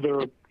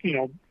another,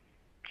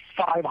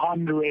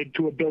 500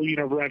 to $1 billion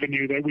of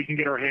revenue that we can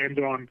get our hands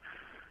on,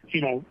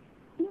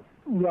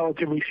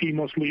 relatively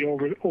seamlessly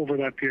over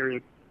that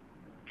period.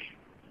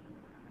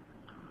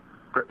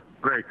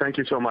 Great. Thank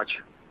you so much.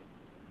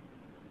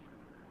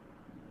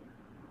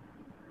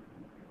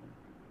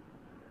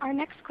 Our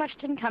next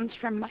question comes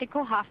from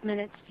Michael Hoffman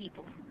at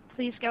Stifel.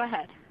 Please go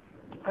ahead.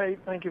 Hey,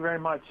 thank you very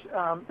much.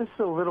 This is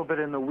a little bit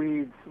in the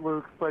weeds,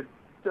 Luke, but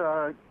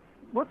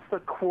what's the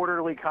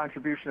quarterly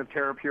contribution of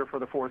Terrapure for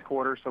the fourth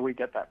quarter so we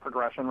get that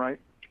progression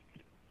right?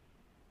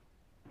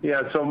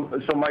 Yeah, so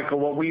Michael,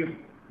 what we've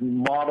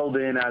modeled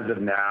in as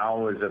of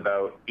now is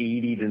about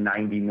 $80 to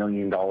 $90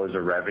 million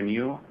of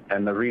revenue.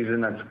 And the reason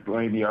that's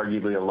going to be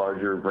arguably a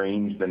larger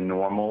range than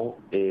normal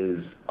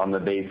is on the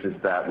basis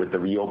that with the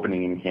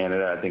reopening in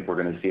Canada, I think we're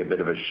going to see a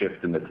bit of a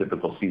shift in the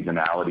typical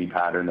seasonality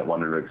pattern that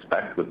one would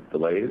expect with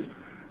delays.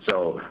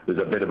 So there's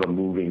a bit of a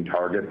moving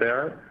target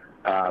there.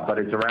 But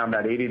it's around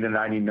that 80 to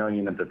 90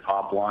 million at the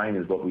top line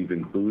is what we've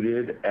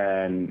included.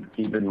 And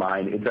keep in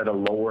mind, it's at a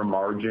lower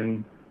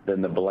margin than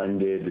the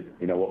blended,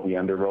 what we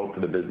underwrote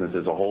for the business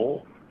as a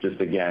whole. just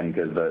again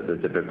because the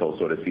typical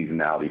sort of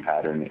seasonality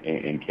pattern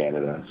in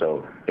Canada.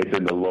 So it's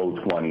in the low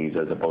 20s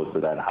as opposed to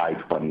that high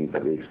 20s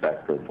that we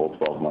expect for a full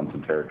 12 months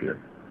in Terrapure.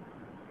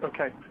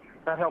 Okay,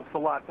 that helps a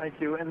lot. Thank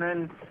you. And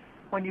then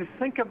when you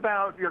think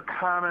about your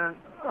comment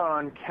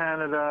on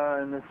Canada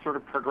and this sort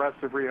of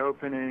progressive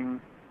reopening,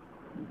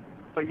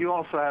 but you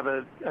also have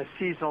a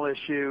seasonal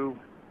issue.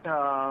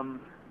 Again,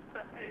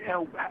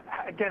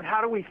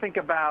 how do we think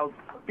about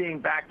being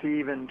back to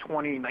even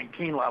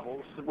 2019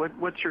 levels?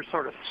 What's your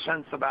sort of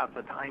sense about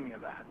the timing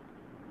of that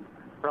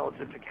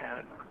relative to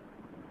Canada?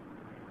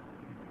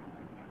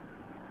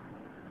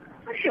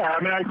 Yeah,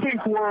 I mean, I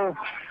think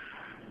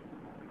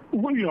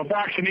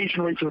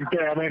vaccination rates are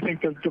bad. I mean, I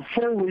think that the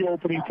full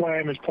reopening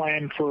plan is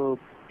planned for,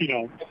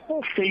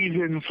 phase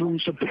in through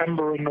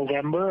September and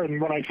November.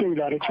 And when I say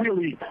that, it's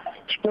really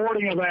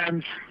sporting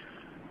events,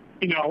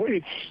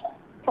 it's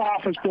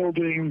office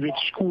buildings,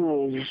 it's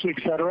schools, et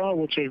cetera,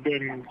 which have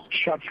been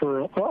shut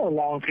for a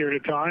long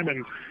period of time.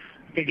 And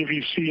I think if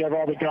you see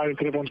all the guidance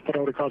that everyone's put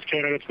out across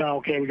Canada, it's now,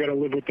 okay, we got to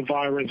live with the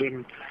virus,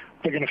 and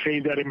they're going to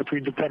phase that in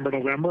between September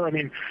and November. I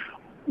mean,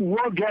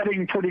 we're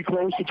getting pretty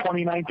close to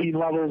 2019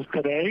 levels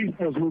today,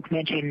 as Luke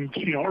mentioned,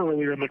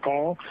 earlier in the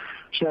call.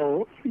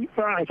 So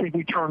I think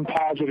we turn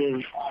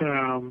positive,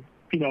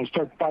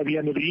 start by the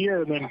end of the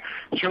year, and then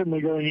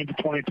certainly going into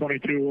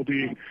 2022, we'll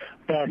be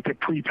back to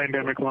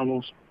pre-pandemic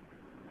levels.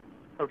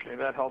 Okay,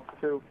 that helps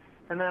too.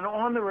 And then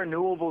on the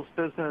renewables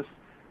business,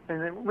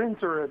 and the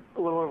RINs are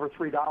a little over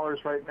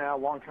 $3 right now.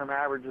 Long-term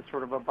average is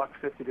sort of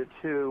 $1.50 to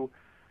 $2.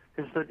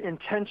 Is the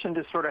intention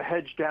to sort of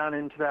hedge down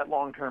into that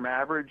long-term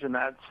average, and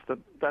that's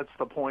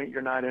the point?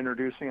 You're not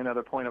introducing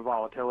another point of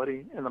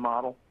volatility in the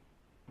model?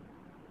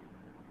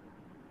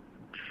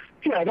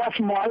 Yeah, that's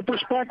my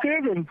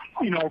perspective, and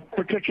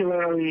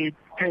particularly,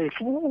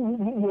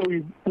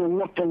 we'll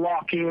look to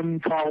lock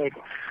in, call it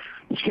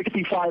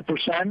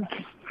 65%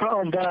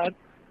 of that,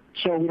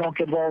 so we don't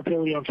get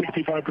volatility on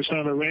 65%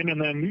 of the RIN. And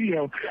then,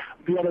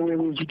 the other way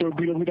was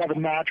we'd have a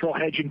natural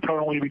hedge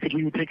internally because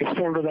we would take a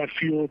third of that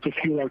fuel to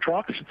fuel our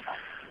trucks.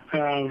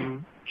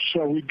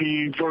 So we'd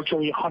be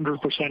virtually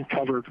 100%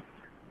 covered.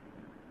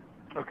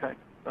 Okay,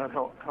 that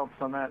helps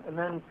on that. And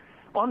then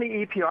on the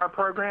EPR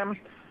program,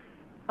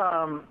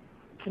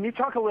 can you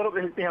talk a little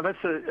bit,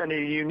 that's a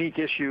unique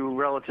issue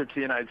relative to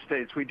the United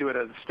States. We do it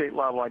at a state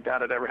level. I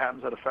doubt it ever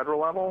happens at a federal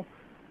level.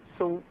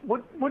 So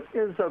what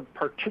is a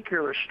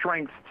particular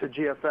strength to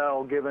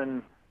GFL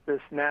given this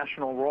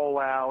national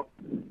rollout,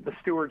 the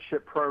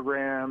stewardship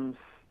programs,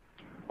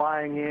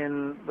 buying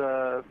in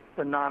the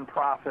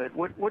nonprofit?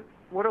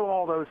 What do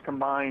all those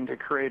combine to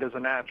create as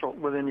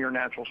within your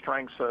natural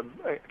strengths a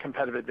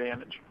competitive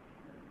advantage?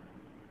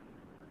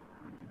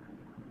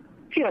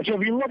 Yeah, so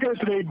if you look at it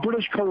today,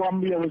 British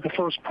Columbia was the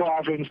first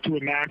province to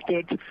enact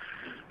it.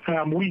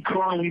 We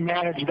currently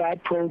manage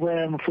that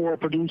program for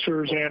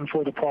producers and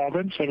for the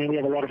province. I mean, we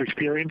have a lot of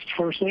experience,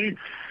 firstly.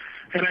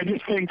 And I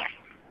just think,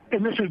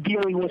 and this is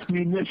dealing with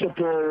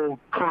municipal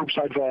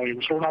curbside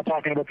volumes, so we're not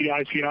talking about the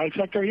ICI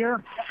sector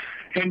here.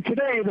 And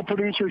today, the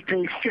producers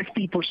pay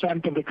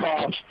 50% of the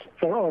cost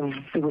of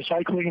the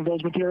recycling of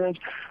those materials.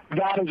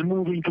 That is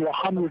moving to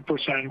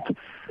 100%,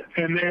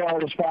 and they are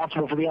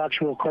responsible for the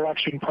actual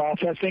collection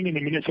processing, and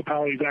the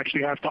municipalities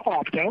actually have to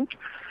opt out.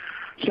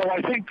 So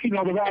I think,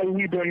 the value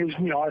we bring is,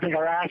 I think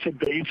our asset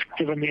base,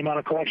 given the amount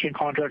of collection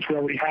contracts we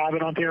already have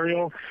in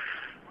Ontario,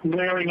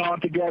 layering on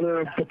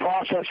together the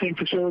processing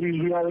facilities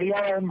we already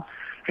own,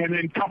 and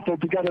then coupled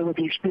together with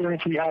the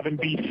experience we have in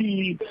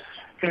BC,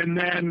 and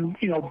then,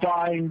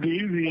 buying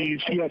the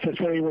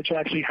CSSA, which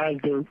actually has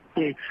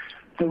the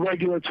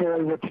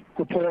regulatory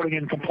reporting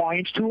and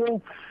compliance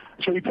tool.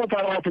 So we put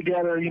that all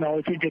together,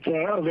 I think it's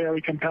a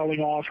very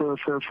compelling offer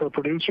for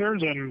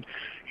producers. And,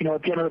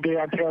 at the end of the day,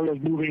 Ontario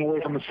is moving away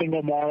from a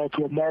single model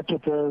to a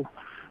multiple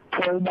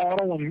pro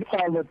model, and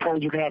all the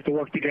pros are going to have to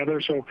work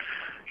together. So,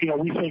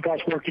 we think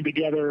us working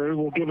together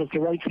will give us the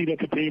right seat at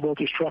the table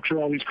to structure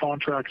all these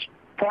contracts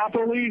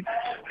properly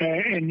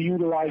and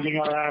utilizing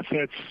our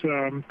assets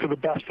to the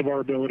best of our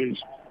abilities.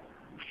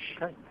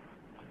 Okay.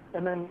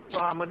 And then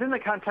within the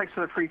context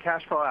of the free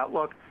cash flow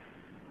outlook,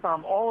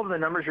 all of the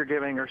numbers you're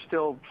giving are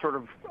still sort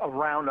of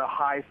around a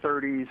high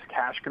 30s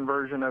cash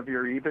conversion of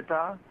your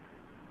EBITDA.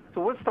 So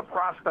what's the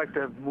prospect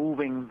of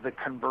moving the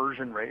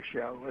conversion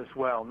ratio as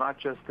well, not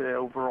just the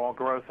overall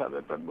growth of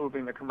it, but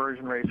moving the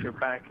conversion ratio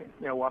back,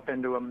 up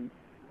into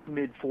a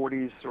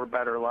mid-40s or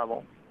better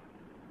level?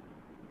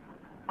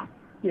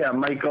 Yeah,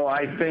 Michael,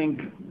 I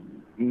think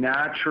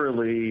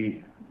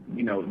naturally,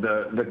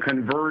 the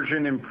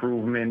conversion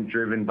improvement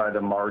driven by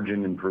the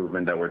margin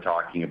improvement that we're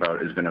talking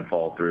about is going to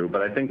fall through.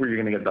 But I think where you're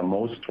going to get the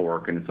most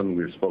torque, and it's something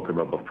we've spoken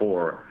about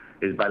before,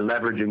 is by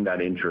leveraging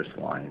that interest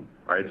line,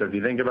 right? So if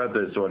you think about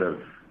the sort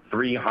of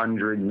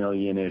 $300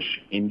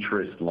 million-ish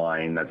interest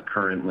line that's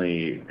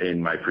currently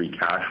in my free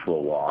cash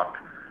flow walk,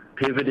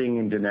 pivoting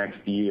into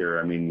next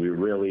year, I mean, we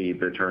really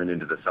turn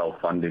into the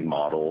self-funding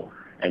model,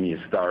 and you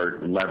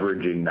start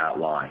leveraging that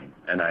line.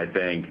 And I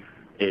think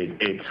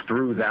it's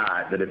through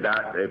that if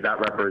that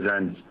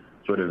represents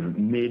sort of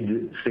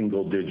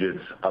mid-single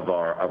digits of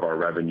our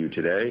revenue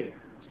today.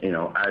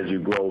 As you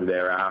grow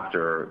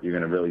thereafter, you're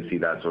going to really see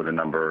that sort of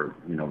number,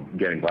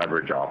 getting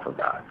leverage off of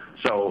that.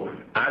 So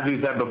as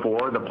we said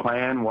before, the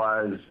plan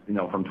was,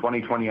 from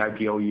 2020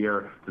 IPO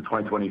year to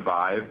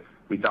 2025,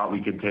 we thought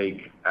we could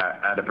take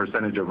at a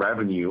percentage of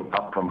revenue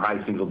up from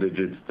high single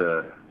digits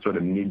to sort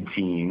of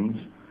mid-teens.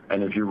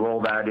 And if you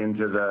roll that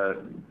into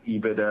the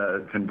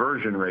EBITDA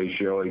conversion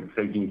ratio, it's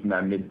taking from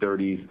that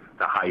mid-30s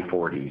to high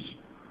 40s.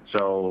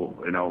 So,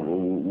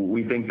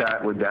 we think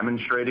that we're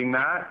demonstrating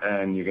that,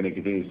 and you're going to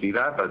continue to see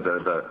that. But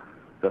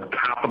the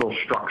capital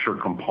structure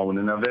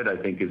component of it, I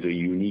think, is a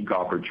unique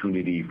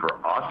opportunity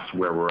for us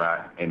where we're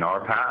at in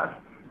our path.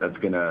 That's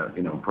going to,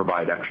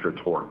 provide extra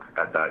torque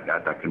at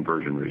that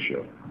conversion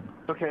ratio.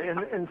 Okay,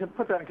 and to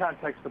put that in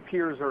context, the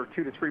peers are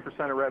 2 to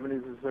 3% of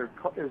revenues is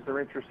their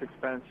interest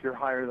expense. You're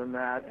higher than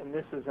that, and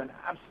this is an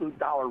absolute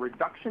dollar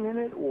reduction in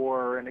it,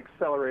 or an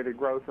accelerated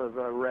growth of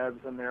revs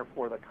and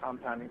therefore the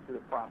compounding through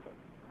the profit.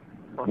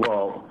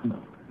 Well,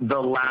 the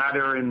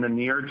latter in the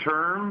near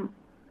term,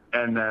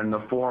 and then the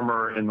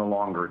former in the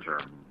longer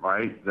term,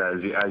 right?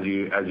 As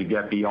you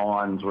get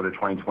beyond sort of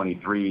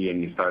 2023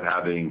 and you start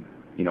having,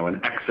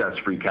 an excess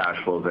free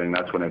cash flow thing,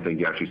 that's when I think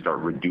you actually start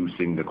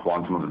reducing the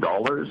quantum of the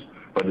dollars.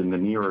 But in the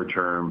nearer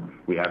term,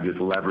 we have just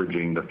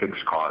leveraging the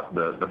fixed cost,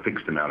 the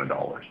fixed amount of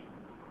dollars.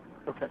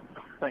 Okay,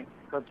 thanks.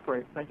 That's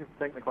great. Thank you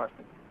for taking the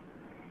question.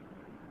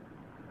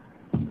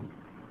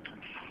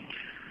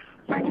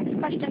 Our next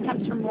question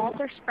comes from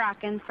Walter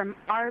Spracklin from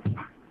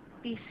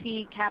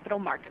RBC Capital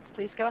Markets.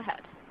 Please go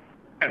ahead.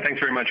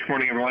 Thanks very much. Good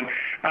morning, everyone.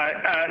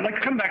 I'd like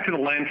to come back to the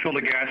landfill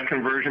to gas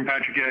conversion,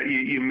 Patrick.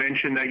 You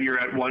mentioned that you're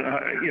at one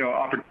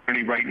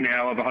opportunity right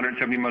now of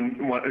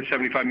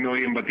 $175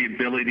 million, but the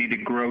ability to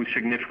grow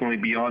significantly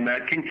beyond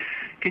that.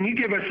 Can you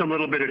give us a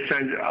little bit of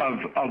sense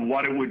of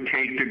what it would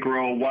take to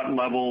grow, what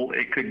level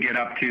it could get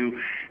up to?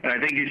 And I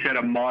think you said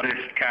a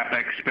modest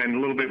CapEx spend, a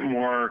little bit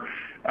more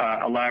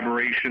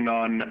elaboration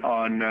on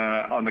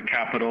the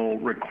capital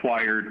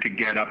required to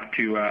get up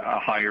to a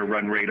higher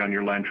run rate on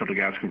your landfill to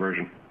gas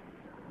conversion.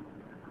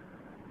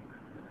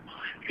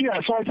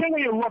 Yeah, so I think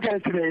when you look at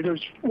it today,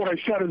 there's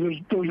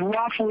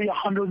roughly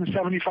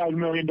 $175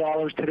 million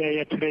today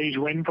at today's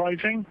RIN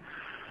pricing.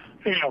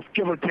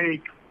 Give or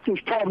take, there's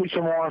probably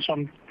some more, so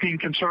I'm being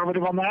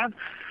conservative on that.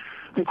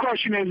 The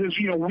question is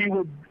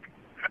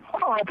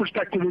our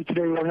perspective is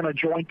today we're going to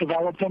joint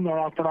develop them. We're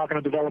not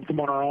going to develop them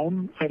on our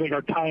own. I think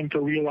our time to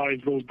realize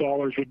those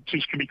dollars would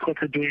just be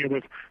quicker doing it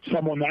with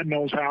someone that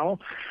knows how.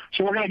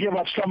 So we're going to give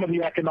up some of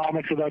the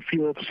economics of that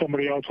fuel to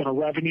somebody else on a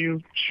revenue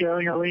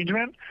sharing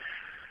arrangement.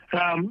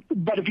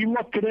 But if you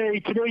look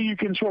today you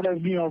can sort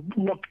of,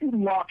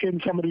 lock in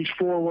some of these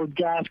forward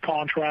gas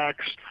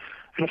contracts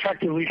and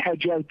effectively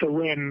hedge out the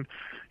RIN,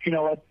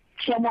 at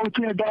somewhere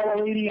between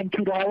 $1.80 and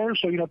 $2.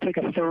 So, take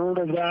a third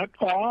of that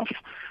off.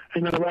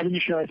 And then the revenue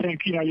share, I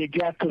think, you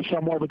get to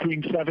somewhere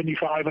between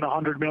 75 and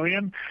 100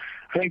 million.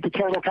 I think the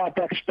total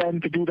CapEx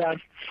spend to do that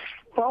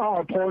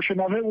portion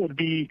of it would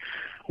be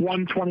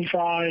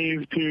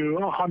 125 to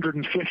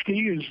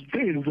 150 is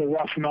the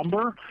rough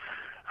number.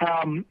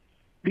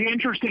 The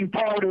interesting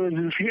part is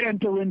if you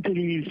enter into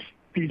these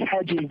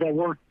hedges that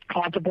we're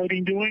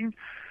contemplating doing,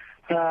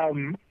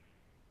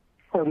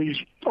 or these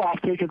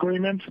offtake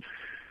agreements,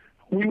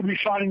 we would be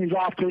signing these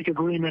offtake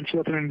agreements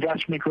with an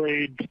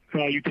investment-grade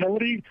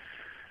utility.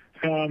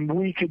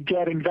 We could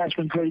get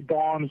investment-grade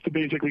bonds to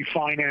basically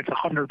finance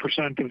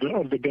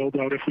 100% of the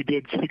build-out if we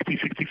did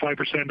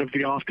 60-65% of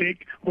the offtake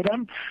with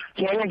them.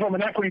 So I think from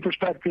an equity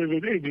perspective,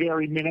 it's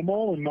very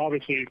minimal, and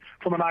obviously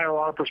from an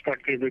IRR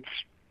perspective, it's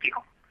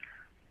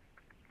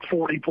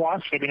 40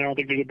 plus. I don't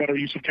think there's a better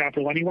use of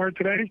capital anywhere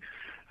today.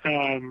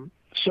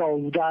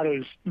 So that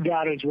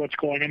is what's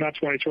going, and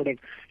that's why I sort of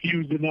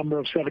use the number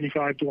of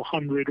 75 to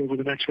 100 over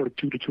the next sort of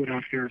 2 to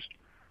 2.5 years.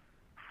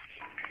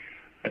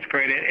 That's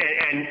great.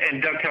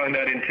 And dovetailing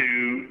that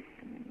into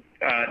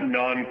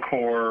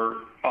non-core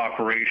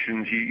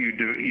operations,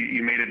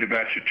 you made a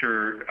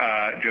divestiture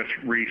just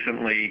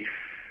recently.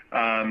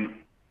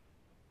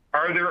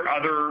 Are there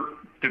other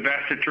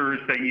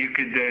divestitures that you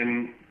could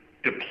then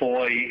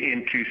deploy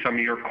into some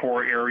of your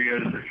core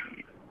areas?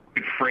 You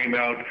could frame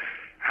out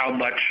how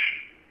much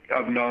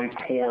of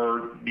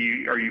non-core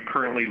are you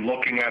currently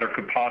looking at or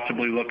could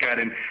possibly look at?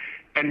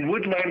 And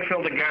would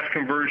landfill to gas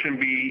conversion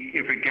be,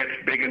 if it gets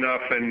big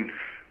enough, and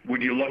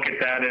would you look at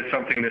that as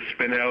something to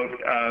spin out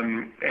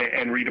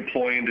and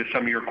redeploy into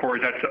some of your core?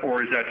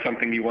 Or is that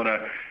something you want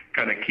to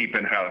kind of keep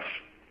in-house?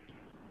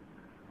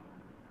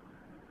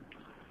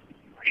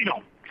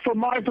 From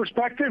my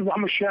perspective,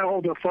 I'm a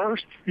shareholder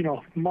first.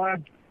 My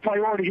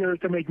priority here is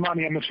to make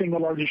money. I'm the single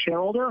largest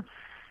shareholder.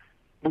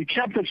 We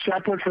kept it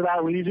separate for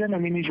that reason. I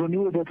mean, these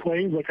renewable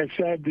plays, like I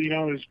said,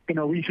 there's been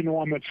a recent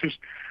one that's just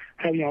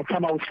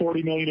come out with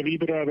 40 million of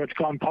EBITDA that's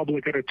gone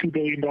public at a $2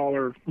 billion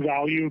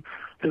value.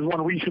 There's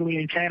one recently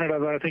in Canada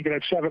that I think it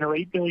had 7 or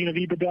 8 billion of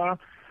EBITDA,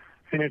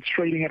 and it's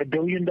trading at $1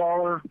 billion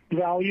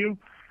value.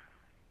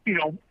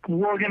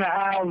 We're going to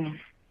have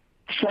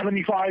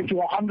 75 to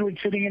 100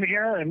 sitting in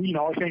here, and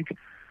I think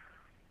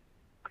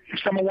if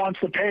someone wants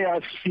to pay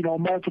us,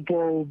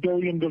 multiple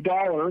billions of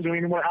dollars,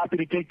 we're happy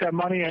to take that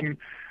money, and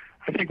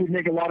I think we'd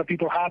make a lot of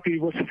people happy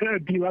with a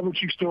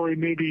deleveraging story,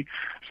 maybe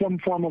some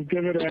form of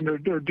dividend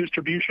or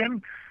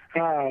distribution.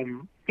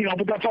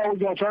 But that's always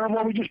the alternative.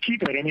 Well, we just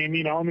keep it.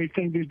 We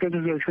think these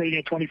businesses are trading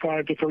at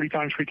 25 to 30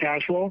 times free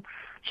cash flow.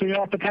 So,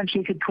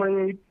 potentially could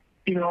create,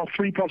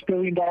 $3+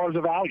 billion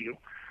of value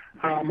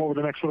over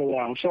the next little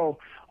while. So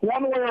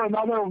one way or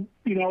another,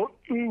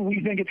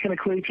 we think it's going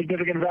to create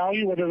significant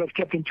value, whether that's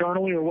kept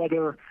internally or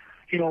whether,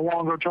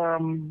 longer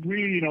term,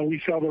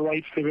 we sell the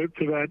rights to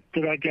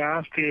that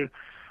gas to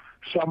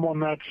someone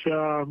that's,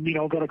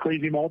 got a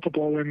crazy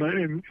multiple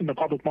in the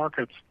public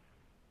markets.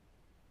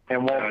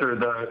 And Walter,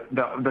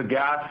 the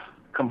gas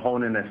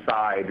component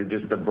aside,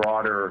 just the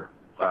broader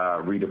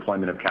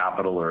redeployment of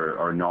capital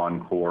or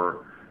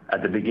non-core,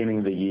 at the beginning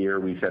of the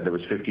year, we said there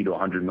was $50 to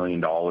 $100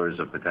 million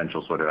of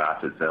potential sort of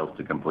asset sales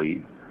to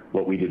complete.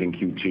 What we did in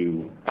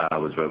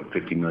Q2 was about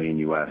 $50 million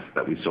US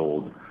that we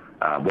sold.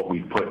 What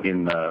we've put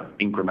in the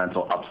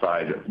incremental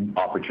upside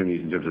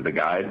opportunities in terms of the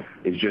guide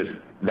is just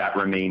that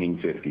remaining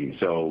 50.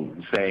 So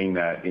saying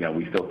that,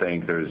 we still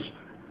think there's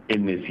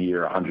in this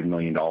year $100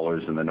 million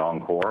in the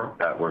non-core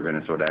that we're going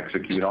to sort of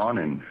execute on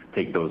and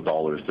take those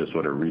dollars to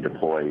sort of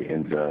redeploy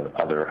into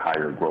other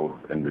higher growth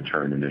and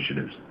return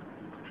initiatives.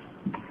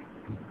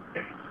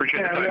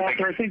 Appreciate the time.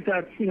 Walter, I think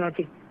that's I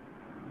think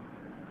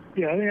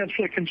that's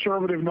a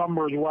conservative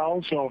number as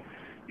well. So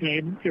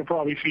you'll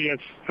probably see us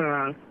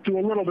do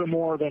a little bit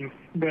more than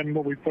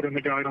what we put in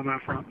the guide on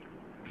that front.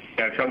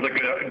 Yeah, it sounds like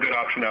a good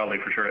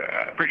optionality for sure.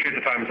 Appreciate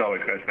the time as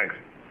always, guys. Thanks.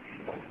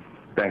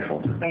 Thanks,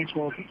 Walter. Thanks,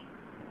 Walter.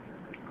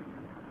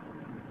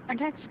 Our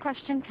next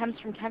question comes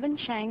from Kevin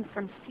Chiang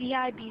from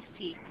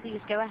CIBC.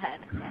 Please go ahead.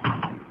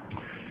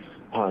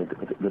 Hi,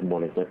 good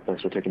morning.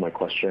 Thanks for taking my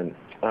question.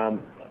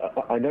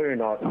 I know you're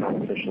not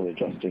officially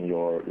adjusting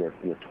your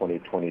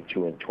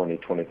 2022 and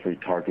 2023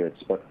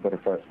 targets, but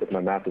if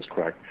my math is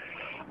correct,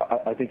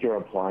 I think you're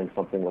implying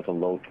something like a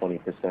low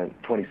 27%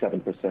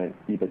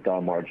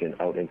 EBITDA margin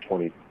out in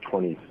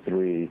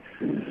 2023.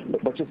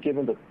 But just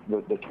given the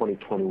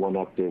 2021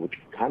 update, which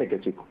kind of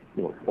gets you,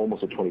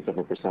 almost at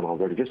 27%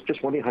 already,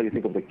 just wondering how you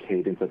think of the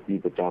cadence of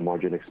EBITDA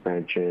margin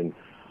expansion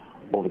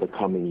over the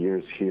coming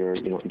years here.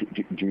 Do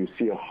you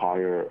see a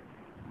higher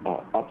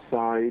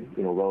upside,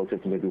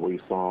 relative to maybe what you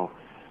saw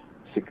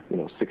 6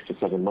 to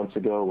 7 months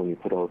ago when you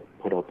put out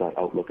that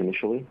outlook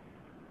initially?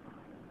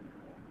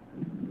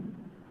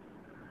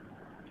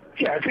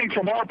 Yeah, I think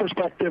from our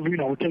perspective,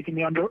 we're taking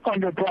the under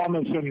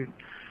promise and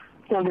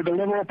over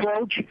deliver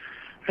approach.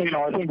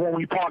 I think what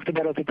we talked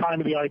about at the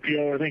time of the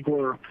IPO, I think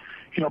we're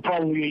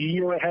probably a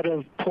year ahead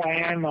of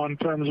plan on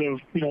terms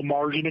of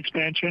margin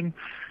expansion.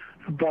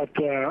 But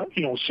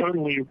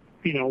certainly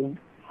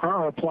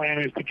our plan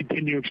is to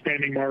continue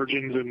expanding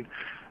margins and,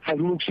 as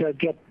Luke said,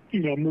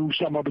 move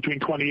somewhere between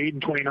 28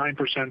 and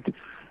 29%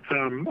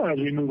 as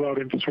we move out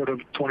into sort of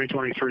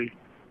 2023.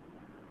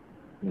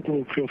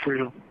 Luke, feel free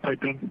to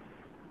pipe in.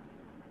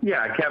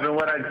 Yeah, Kevin,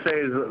 what I'd say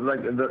is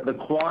like the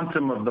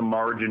quantum of the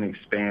margin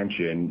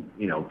expansion,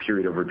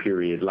 period over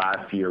period,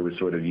 last year was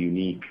sort of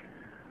unique.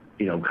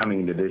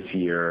 Coming into this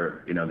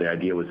year, the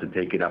idea was to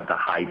take it up to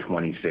high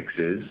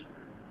 26s,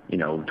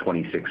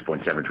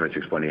 26.7,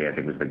 26.8, I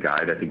think was the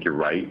guide. I think you're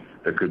right.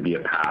 There could be a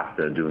path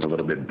to doing a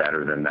little bit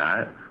better than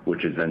that,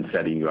 which is then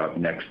setting you up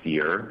next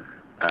year.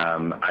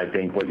 I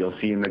think what you'll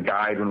see in the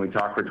guide when we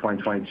talk for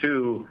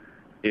 2022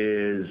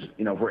 is,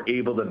 if we're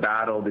able to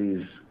battle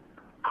these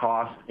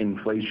cost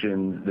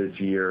inflation this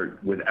year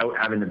without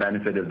having the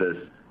benefit of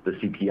the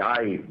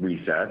CPI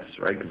resets,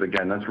 right? Because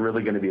again, that's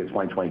really going to be a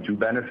 2022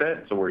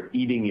 benefit. So we're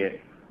eating it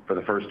for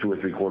the first 2 or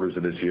 3 quarters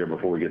of this year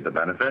before we get the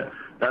benefit.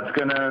 That's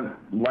going to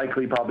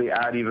likely probably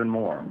add even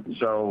more.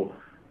 So,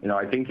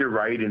 I think you're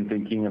right in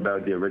thinking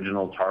about the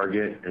original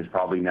target has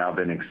probably now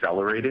been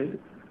accelerated.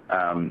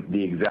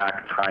 The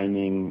exact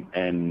timing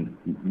and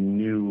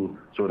new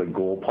sort of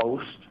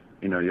goalpost,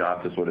 you'll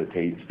have to sort of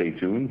stay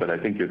tuned, but I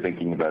think you're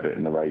thinking about it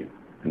in the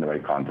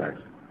right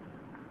context.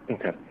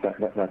 Okay,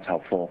 that's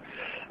helpful.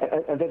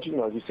 And then,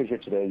 as you sit here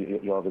today,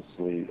 you're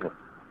obviously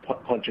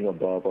punching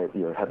above or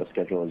you're ahead of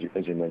schedule,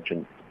 as you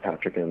mentioned,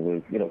 Patrick and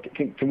Luke.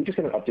 Can we just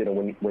get an update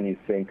on when you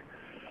think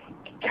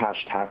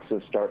cash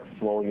taxes start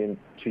flowing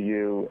into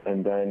you,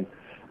 and then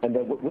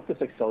with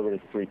this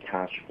accelerated free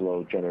cash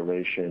flow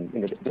generation,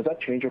 does that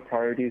change your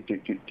priorities?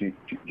 Do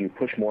you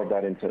push more of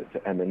that into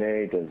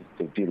M&A? Does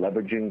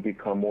deleveraging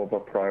become more of a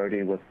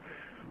priority with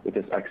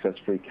this excess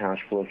free cash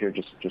flow here?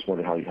 Just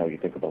wondering how you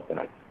think about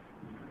that.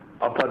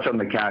 I'll touch on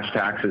the cash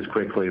taxes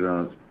quickly,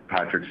 then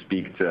Patrick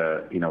speak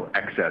to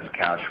excess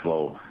cash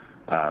flow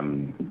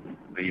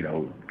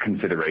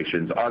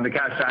considerations. On the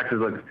cash taxes,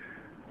 look,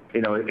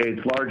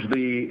 it's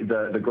largely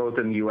the growth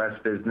in the U.S.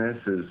 business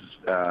is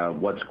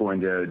what's going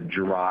to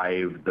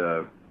drive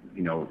the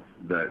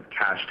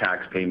cash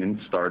tax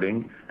payments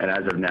starting. And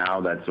as of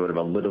now, that's sort of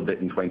a little bit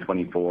in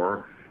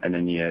 2024, and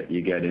then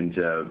you get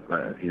into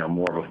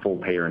more of a full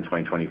payer in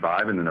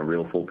 2025, and then a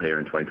real full payer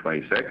in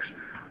 2026.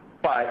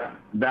 But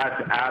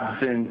that's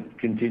absent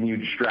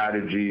continued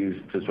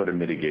strategies to sort of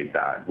mitigate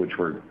that, which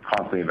we're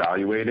constantly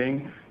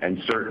evaluating,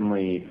 and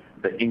certainly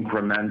the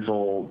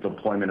incremental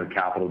deployment of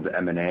capital to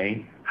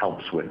M&A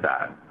helps with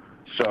that.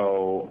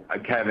 So,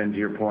 Kevin, to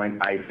your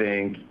point, I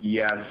think,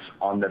 yes,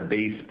 on the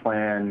base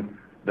plan,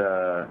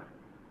 the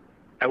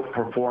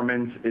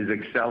outperformance is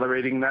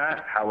accelerating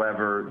that.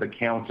 However, the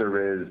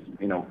counter is,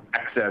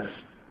 excess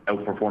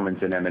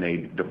outperformance in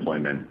M&A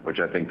deployment, which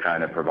I think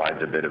kind of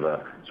provides a bit of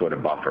a sort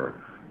of buffer.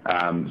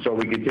 So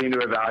we continue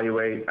to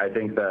evaluate. I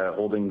think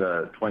holding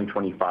the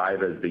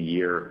 2025 as the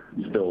year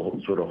still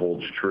sort of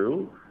holds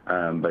true,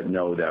 but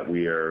know that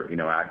we are,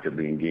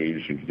 actively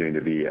engaged and continue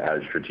to be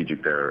as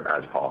strategic there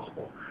as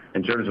possible.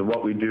 In terms of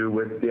what we do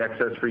with the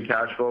excess free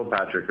cash flow,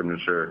 Patrick, I'm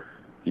not sure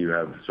you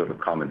have sort of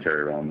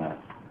commentary around that.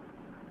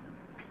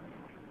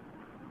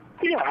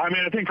 Yeah,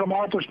 I think from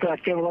our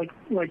perspective,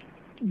 like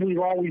we've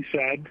always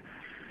said,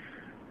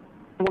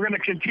 we're going to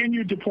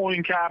continue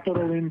deploying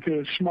capital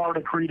into smart,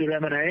 accretive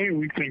M&A.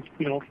 We think,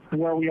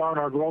 where we are in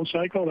our growth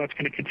cycle, that's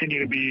going to continue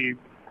to be,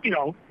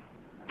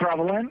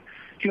 prevalent.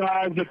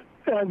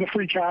 As the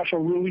free cash flow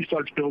really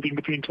starts building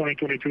between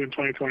 2022 and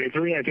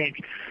 2023, I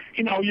think,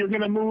 you're also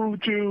going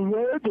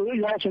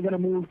to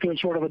move to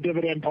sort of a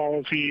dividend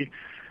policy.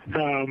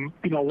 When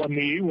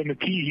the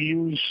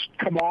TEUs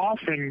come off,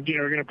 and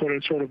you're going to put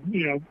it sort of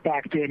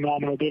back to a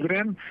nominal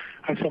dividend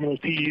as some of those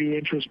TEU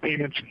interest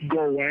payments go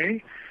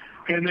away,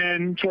 and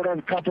then sort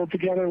of coupled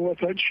together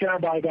with a share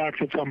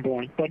buybacks at some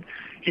point. But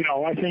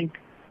I think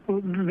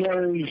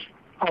there's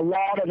a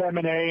lot of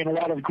M&A and a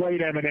lot of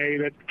great M&A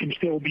that can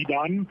still be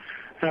done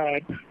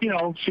at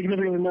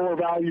significantly lower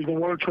values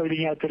than we're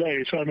trading at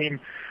today. So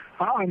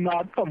I'm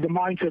not of the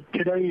mindset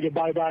today to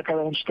buy back our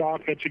own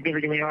stock at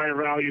significantly higher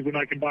value than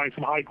I can buy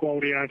some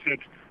high-quality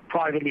assets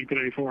privately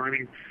today for.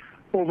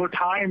 Over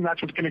time,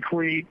 that's what's going to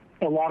create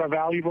a lot of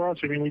value for us.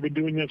 We've been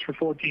doing this for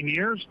 14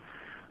 years.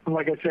 And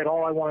like I said,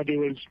 all I want to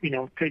do is,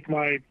 take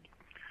my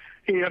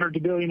 $800 to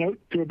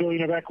 $1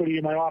 billion of equity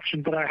in my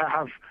options that I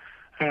have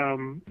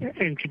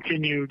and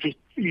continue just,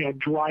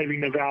 driving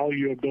the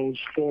value of those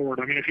forward.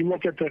 If you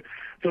look at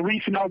the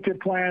recent output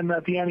plan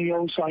that the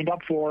NEO signed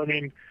up for,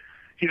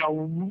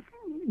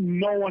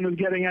 no one is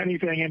getting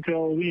anything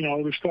until,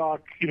 the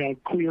stock,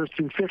 clears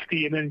through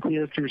 50 and then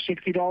clears through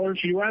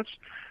 $60 US.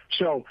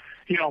 So,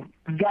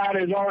 that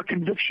is our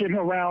conviction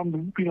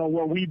around,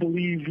 where we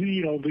believe,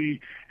 the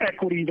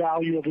equity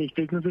value of this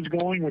business is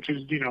going, which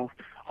is,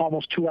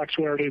 almost 2x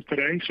where it is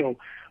today. So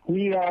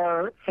we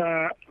are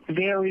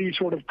very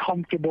sort of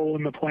comfortable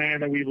in the plan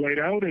that we've laid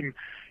out. And,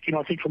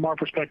 I think from our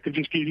perspective,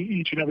 just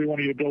each and every one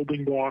of your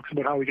building blocks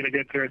about how we're going to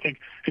get there. I think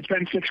it's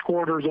been 6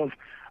 quarters of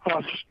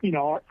us,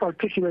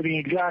 articulating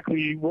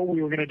exactly what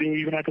we were going to do,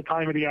 even at the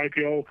time of the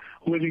IPO,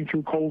 living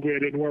through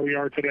COVID and where we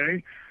are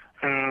today.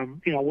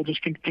 We'll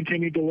just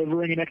continue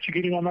delivering and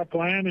executing on that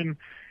plan. And,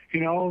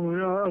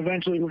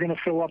 eventually we're going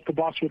to fill up the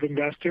bus with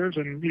investors,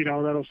 and,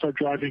 that'll start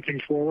driving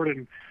things forward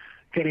and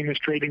getting this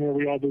trading where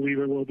we all believe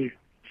it will be.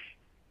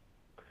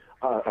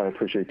 I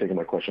appreciate taking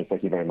my question.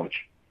 Thank you very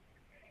much.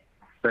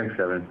 Thanks,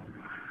 Kevin.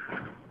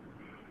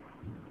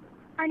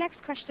 Our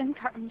next question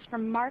comes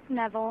from Mark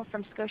Neville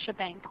from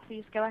Scotiabank.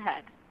 Please go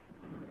ahead.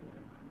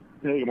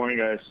 Hey, good morning,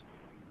 guys.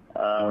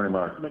 Morning,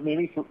 Mark.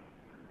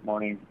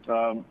 Morning.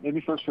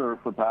 Maybe first for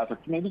Patrick,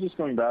 maybe just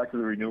going back to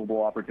the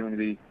renewable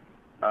opportunity,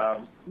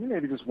 can you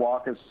maybe just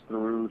walk us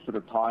through sort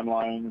of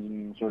timelines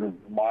and sort of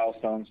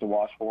milestones to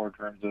watch for in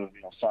terms of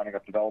signing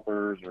up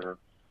developers or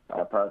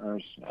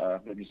partners?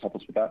 Maybe just help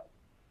us with that.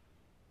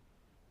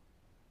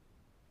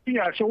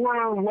 Yeah, so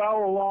we're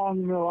well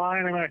along the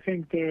line, and I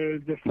think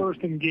the first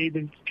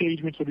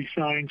engagements will be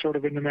signed sort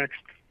of in the next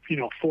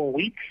 4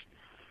 weeks,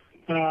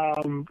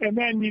 and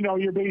then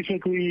you're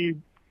basically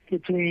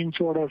between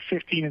sort of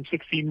 15 and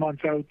 16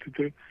 months out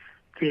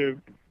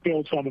to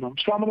build some of them.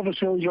 Some of the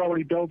facilities are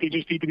already built; they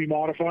just need to be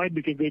modified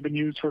because they've been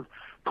used for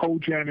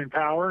cogen and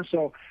power.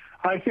 So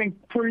I think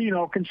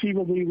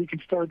conceivably we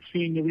can start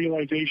seeing the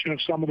realization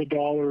of some of the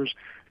dollars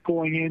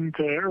going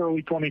into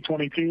early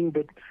 2022,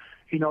 but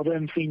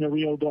then seeing the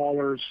real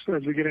dollars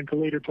as we get into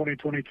later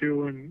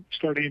 2022 and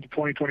starting into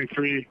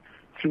 2023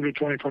 through to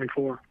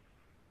 2024.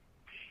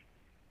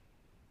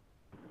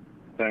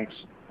 Thanks.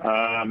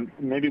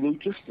 Maybe Luke,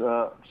 just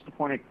a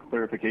point of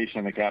clarification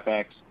on the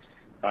CapEx.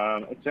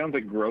 It sounds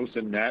like gross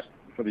and net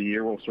for the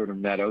year will sort of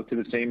net out to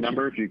the same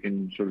number if you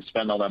can sort of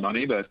spend all that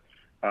money, but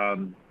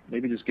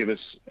maybe just give us,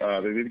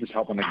 maybe just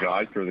help on the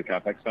guide for the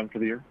CapEx spend for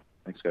the year.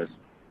 Thanks, guys.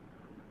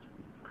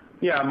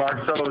 Yeah,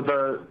 Mark.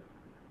 So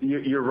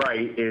you're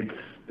right. It's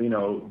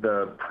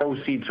the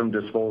proceeds from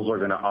disposal are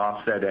going to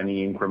offset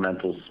any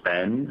incremental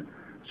spend.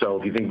 So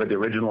if you think about the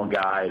original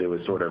guide, it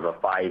was sort of a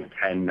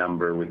 510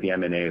 number. With the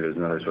M&A, there's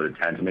another sort of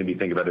 10. So maybe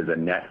think about it as a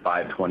net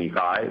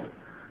 525.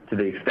 To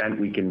the extent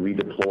we can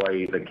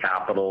redeploy the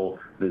capital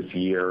this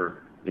year,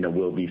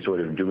 we'll be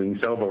sort of doing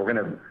so. But we're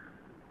going to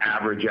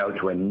average out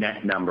to a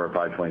net number of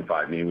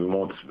 525. We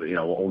won't,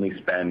 we'll only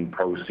spend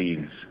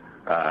proceeds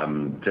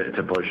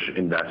to push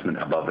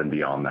investment above and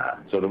beyond that.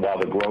 So while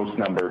the gross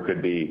number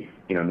could be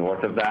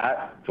north of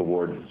that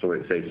towards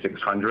say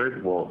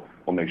 600, we'll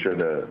make sure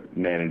to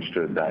manage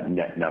to that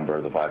net number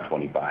of the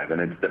 525,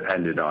 and it's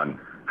dependent on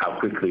how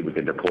quickly we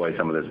can deploy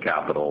some of this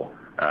capital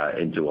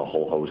into a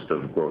whole host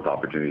of growth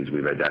opportunities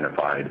we've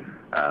identified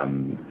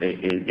in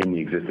the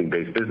existing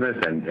base business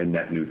and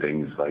net new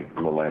things like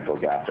the landfill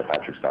gas that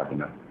Patrick's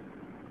talking about.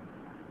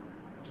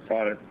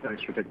 Got it.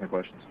 Thanks for taking the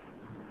questions.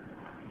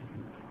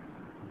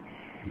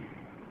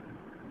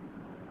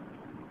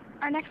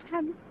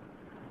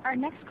 Our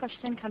next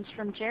question comes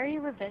from Jerry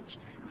Revich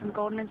from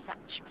Goldman Sachs.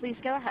 Please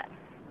go ahead.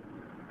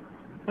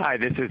 Hi,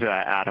 this is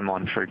Adam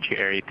on for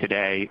Jerry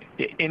today.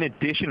 In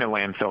addition to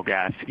landfill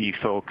gas, you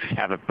folks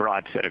have a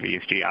broad set of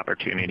ESG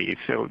opportunities.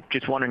 So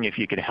just wondering if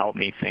you could help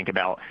me think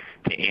about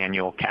the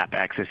annual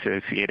CapEx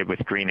associated with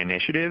green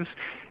initiatives.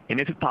 And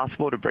is it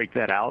possible to break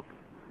that out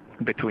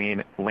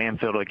between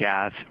landfill to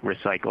gas,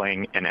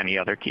 recycling, and any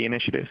other key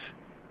initiatives?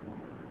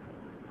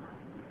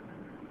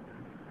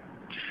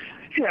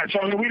 Yeah,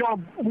 so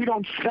we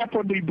don't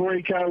separately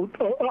break out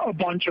a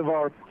bunch of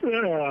our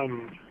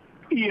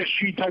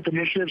ESG type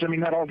initiatives. I mean,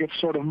 that all gets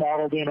sort of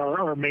modeled in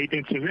our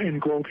maintenance and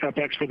growth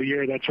CapEx for the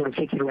year. That sort of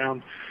sits at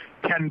around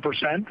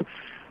 10%.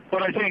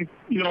 But I think,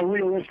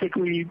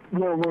 realistically,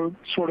 where we're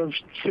sort of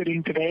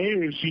sitting today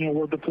is,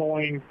 we're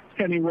deploying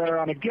anywhere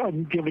on a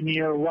given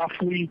year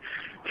roughly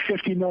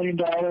 $50 million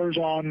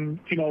on,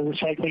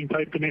 recycling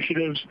type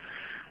initiatives.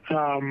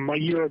 A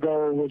year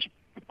ago it was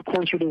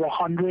closer to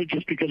 100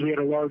 just because we had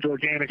a large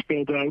organics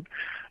build out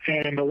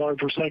and a large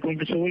recycling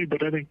facility.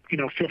 But I think,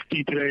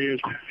 50 today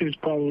is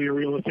probably a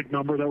realistic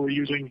number that we're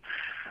using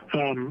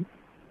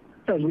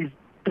as we've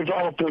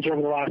developed those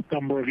over the last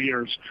number of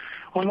years.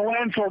 On the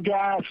landfill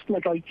gas,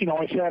 like I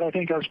said, I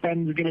think our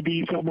spend is going to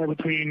be somewhere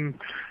between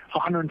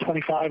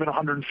 125 and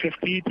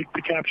 150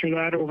 to capture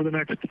that over the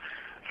next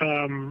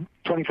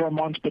 24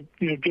 months. But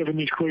given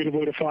these creative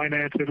way to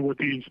finance it with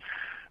these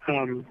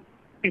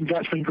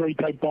investment grade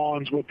type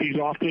bonds with these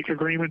offtake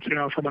agreements,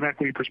 from an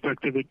equity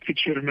perspective, it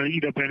shouldn't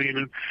eat up any.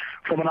 And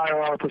from an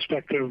IRR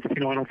perspective, I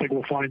don't think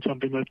we'll find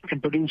something that can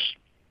produce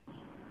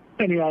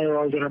any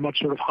IRRs that are much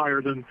sort of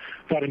higher than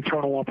that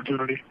internal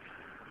opportunity.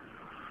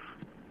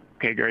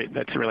 Okay, great.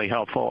 That's really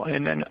helpful.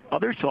 And then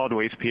other solid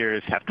waste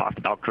peers have talked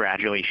about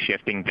gradually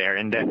shifting their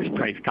index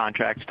price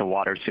contracts to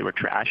water, sewer,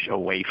 trash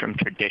away from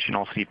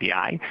traditional CPI.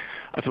 I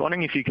was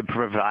wondering if you could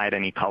provide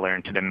any color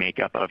into the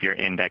makeup of your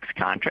index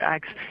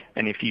contracts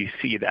and if you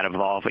see that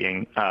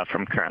evolving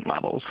from current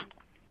levels.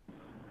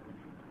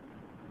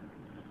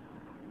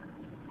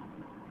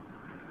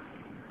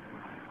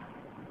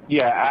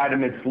 Yeah,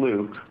 Adam, it's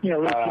Luke.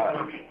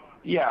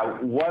 Yeah,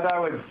 what I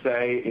would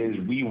say is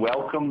we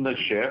welcome the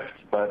shift,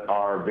 but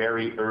are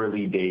very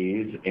early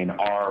days in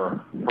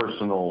our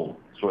personal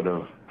sort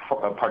of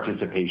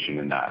participation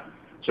in that.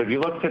 So if you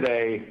look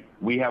today,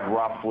 we have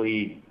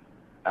roughly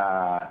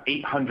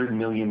 $800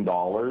 million,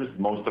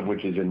 most of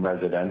which is in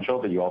residential,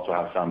 but you also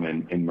have some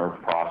in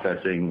MRF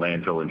processing,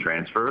 landfill, and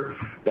transfer,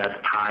 that's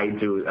tied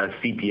to a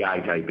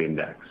CPI type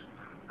index.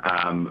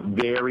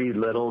 Very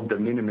little, de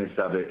minimis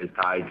of it is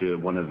tied to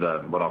one of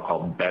the, what I'll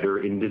call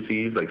better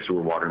indices, like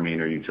sewer, water main,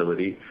 or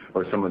utility,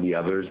 or some of the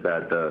others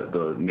that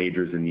the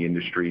majors in the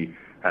industry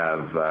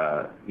have,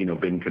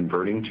 been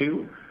converting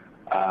to.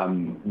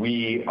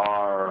 We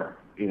are,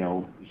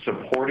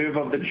 supportive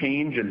of the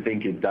change and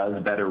think it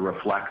does better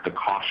reflect the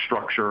cost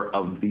structure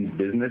of these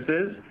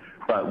businesses.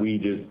 But we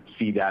just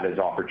see that as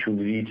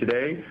opportunity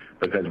today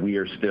because we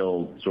are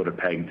still sort of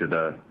pegged to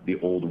the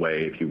old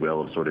way, if you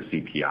will, of sort of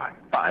CPI.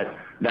 But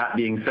that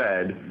being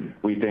said,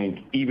 we think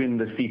even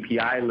the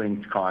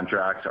CPI-linked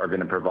contracts are going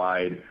to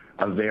provide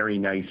a very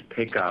nice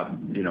pickup,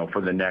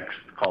 for the next,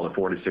 call it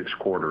 4 to 6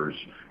 quarters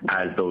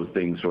as those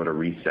things sort of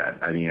reset.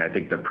 I mean, I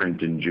think the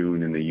print in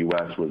June in the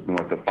U.S. was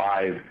north of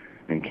 5,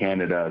 in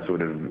Canada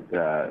sort of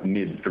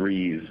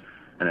mid-3s.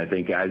 And I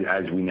think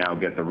as we now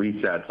get the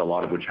resets, a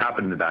lot of which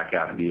happened in the back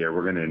half of the year,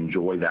 we're going to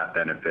enjoy that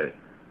benefit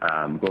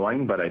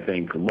going. But I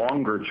think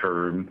longer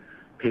term,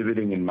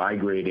 pivoting and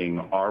migrating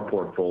our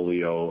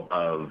portfolio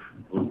of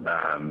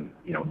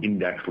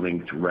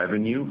index-linked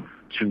revenue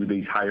to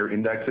these higher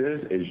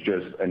indexes is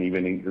just an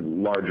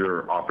even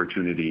larger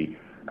opportunity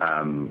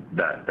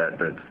that's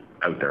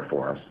out there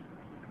for us.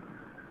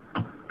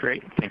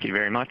 Great. Thank you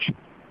very much.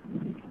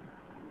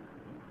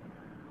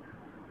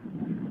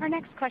 Our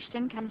next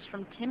question comes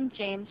from Tim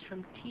James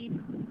from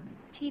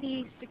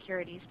TD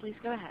Securities. Please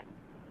go ahead.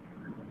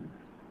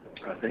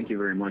 Thank you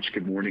very much.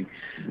 Good morning.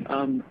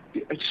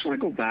 I just want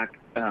to go back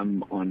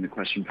on the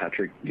question,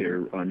 Patrick,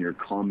 there on your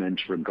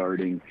comments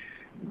regarding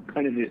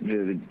kind of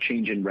the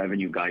change in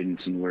revenue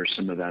guidance and where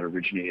some of that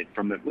originated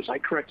from. Was I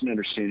correct in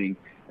understanding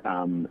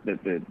that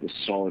the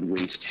solid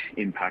waste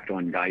impact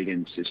on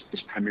guidance is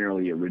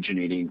primarily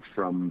originating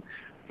from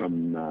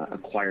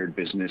acquired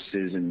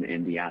businesses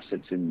and the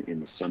assets in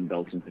the Sun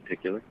Belt in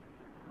particular?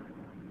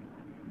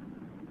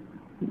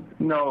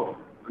 No.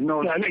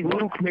 Yeah, I think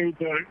Luke made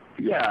the...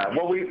 Yeah,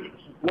 what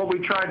we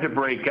tried to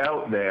break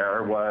out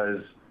there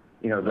was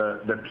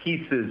the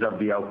pieces of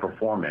the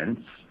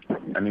outperformance.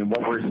 I mean,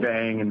 what we're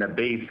saying in the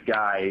base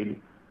guide,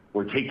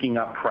 we're taking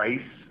up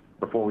price.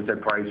 Before we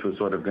said price was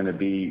sort of going to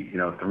be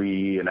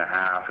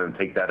 3.5 and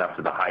take that up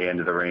to the high end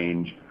of the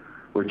range.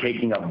 We're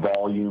taking up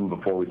volume.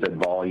 Before we said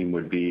volume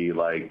would be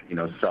like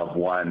sub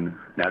 1,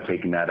 now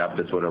taking that up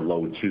to sort of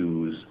low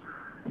 2s.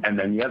 And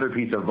then the other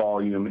piece of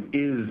volume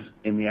is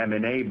in the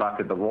M&A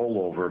bucket, the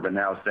rollover, but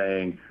now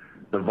saying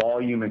the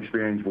volume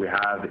experience we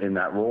have in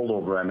that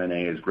rollover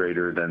M&A is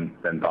greater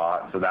than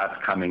thought. So that's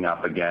coming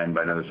up again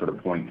by another sort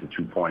of 1 to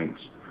 2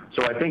 points.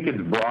 So I think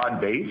it's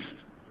broad-based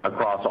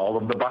across all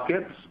of the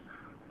buckets,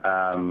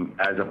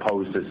 as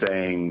opposed to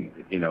saying,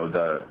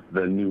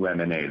 the new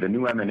M&A. The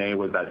new M&A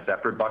was that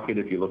separate bucket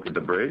if you look at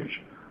the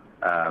bridge.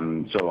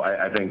 So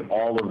I think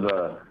all of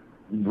the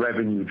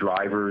revenue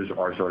drivers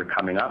are sort of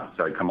coming up.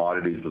 Sorry,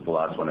 commodities was the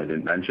last one I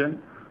didn't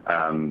mention.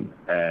 And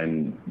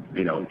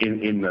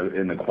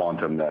in the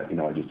quantum that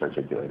I just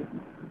articulated.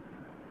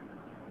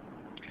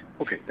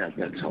 Okay,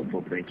 that's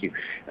helpful. Thank you.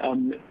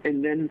 And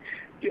then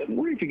I'm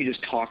wondering if you could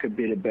just talk a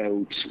bit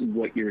about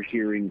what you're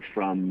hearing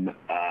from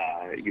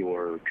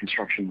your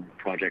construction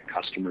project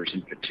customers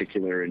in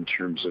particular in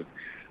terms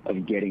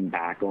of getting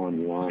back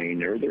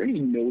online. Are there any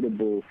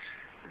notable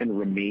and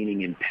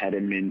remaining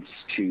impediments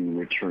to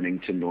returning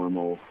to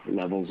normal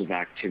levels of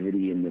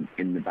activity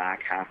in the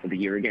back half of the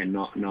year? Again,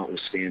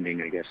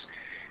 notwithstanding, I guess,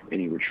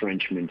 any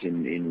retrenchment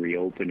in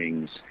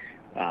reopenings,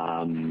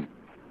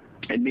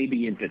 and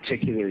maybe in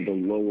particular the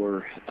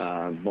lower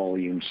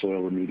volume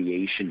soil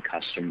remediation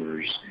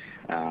customers.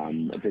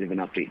 A bit of an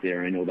update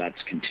there. I know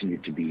that's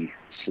continued to be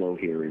slow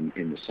here in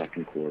the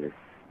second quarter.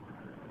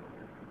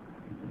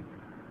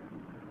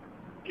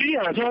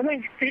 Yeah, so I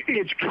think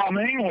it's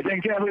coming. I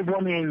think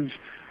everyone is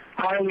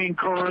highly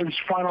encouraged.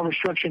 Final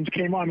restrictions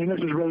came on. I mean, this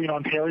is really an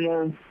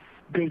Ontario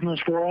business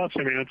for us.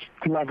 I mean,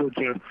 it's levered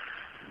to,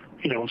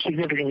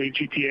 significantly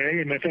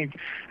GTA. And I think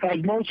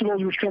as most of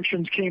those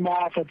restrictions came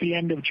off at the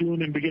end of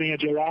June and beginning of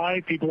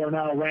July, people are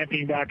now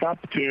ramping back up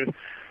to,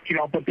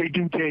 but they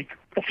do take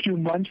a few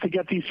months to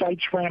get these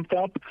sites ramped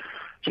up,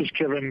 just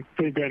given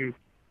they've been,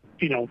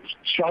 so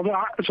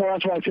that's why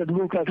I said,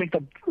 Luke, I think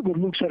what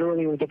Luke said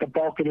earlier was that the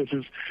bulk of this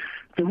is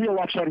the real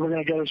upside we're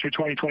going to get is for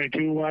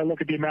 2022. When I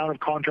look at the amount of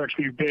contracts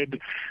we've bid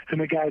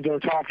and the guys that are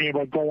talking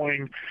about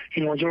going,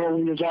 as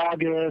early as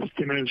August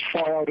and as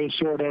far out as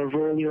sort of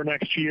earlier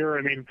next year,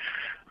 I mean,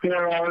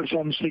 there are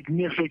some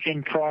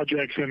significant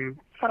projects and,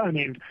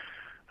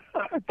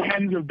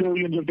 tens of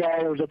billions of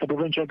dollars that the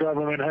provincial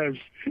government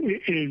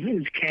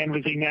is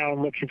canvassing now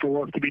and looking for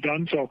work to be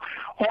done. So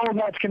all of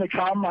that's going to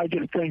come. I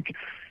just think,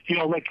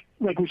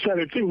 like we said,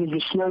 it was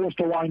the slowest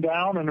to wind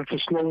down and it's the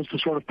slowest to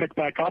sort of pick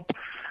back up.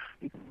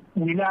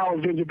 We now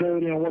have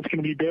visibility on what's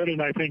going to be bid,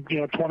 and I think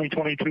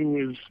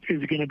 2022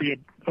 is going to be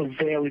a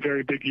very,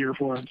 very big year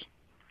for us.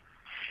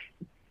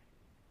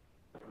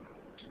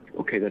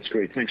 Okay, that's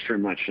great. Thanks very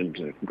much, and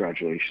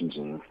congratulations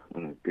on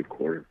a good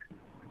quarter.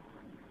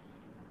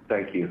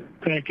 Thank you.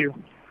 Thank you.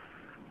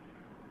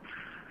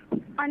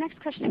 Our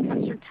next question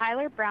comes from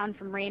Tyler Brown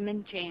from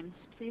Raymond James.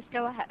 Please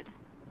go ahead.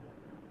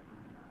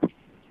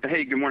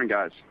 Hey, good morning,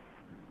 guys.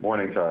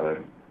 Morning,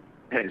 Tyler.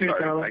 Hey,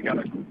 sorry,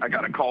 I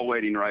got a call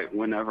waiting right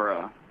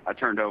whenever I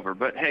turned over.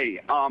 But hey,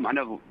 I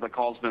know the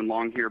call's been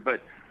long here,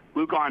 but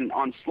Luke, on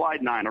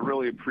slide 9, I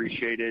really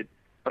appreciate it,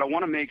 but I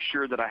want to make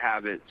sure that I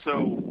have it.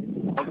 So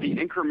of the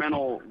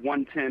incremental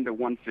 110 to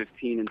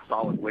 115 in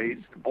solid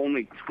waste,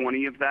 only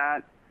 20 of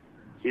that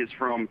is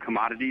from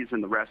commodities,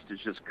 and the rest is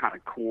just kind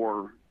of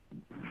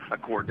a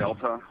core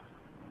delta.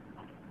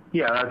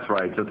 Yeah, that's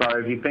right. So,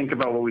 Tyler, if you think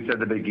about what we said at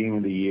the beginning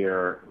of the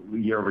year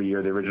over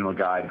year, the original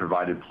guide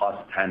provided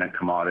plus 10 at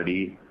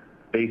commodity.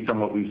 Based on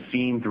what we've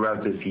seen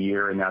throughout this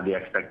year and now the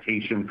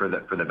expectation for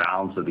the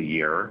balance of the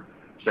year,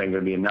 saying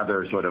there'll be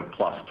another sort of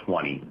plus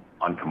 20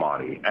 on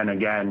commodity. And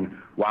again,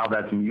 while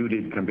that's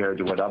muted compared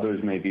to what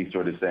others may be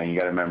sort of saying, you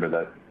got to remember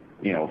that,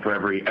 for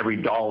every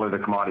dollar the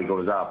commodity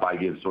goes up, I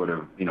give sort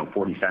of,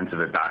 40 cents of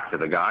it back to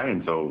the guy.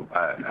 And so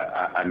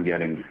I'm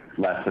getting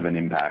less of an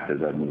impact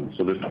as I move.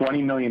 So there's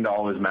 $20 million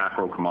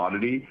macro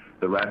commodity.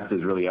 The rest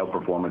is really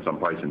outperformance on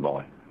price and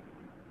volume.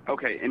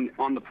 Okay. And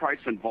on the price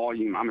and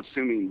volume, I'm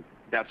assuming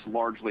that's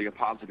largely a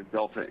positive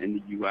delta in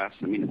the U.S.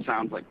 I mean, it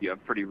sounds like you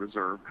have pretty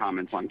reserved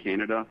comments on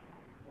Canada.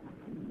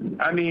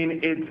 I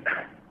mean,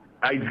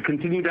 I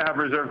continue to have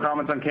reserved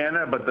comments on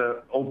Canada, but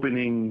the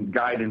opening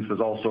guidance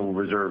was also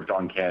reserved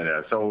on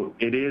Canada. So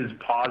it is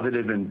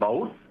positive in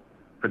both,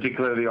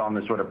 particularly on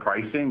the sort of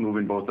pricing,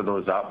 moving both of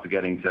those up to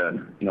getting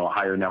to, a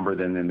higher number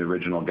than in the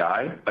original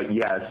guide. But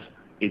yes,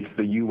 it's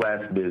the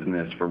U.S.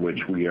 business for which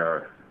we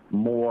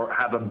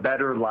have a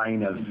better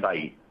line of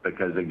sight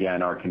because,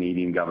 again, our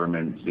Canadian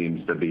government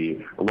seems to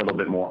be a little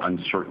bit more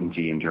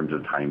uncertainty in terms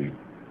of timing.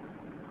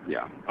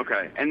 Yeah,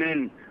 okay. And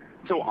then,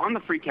 so on the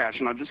free cash,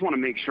 and I just want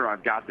to make sure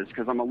I've got this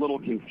because I'm a little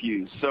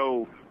confused.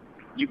 So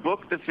you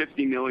booked the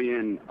 $50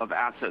 million of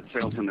asset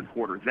sales in the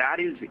quarter. That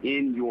is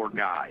in your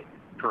guide,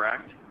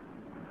 correct?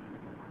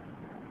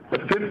 The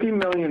 $50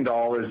 million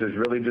is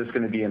really just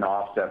going to be an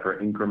offset for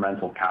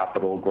incremental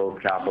capital, growth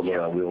capital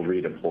that we'll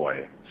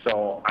redeploy.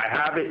 So I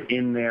have it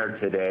in there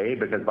today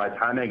because by the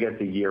time I get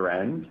to year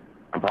end,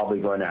 I'm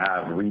probably going to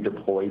have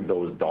redeployed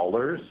those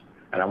dollars,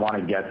 and I want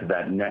to get to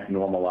that net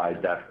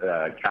normalized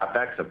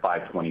CapEx of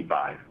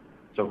 525.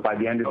 So by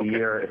the end of the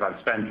year, if I've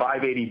spent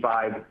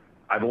 585,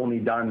 I've only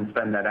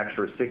spend that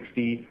extra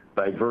 60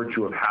 by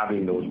virtue of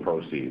having those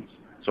proceeds.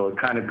 So it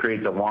kind of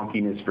creates a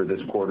wonkiness for this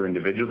quarter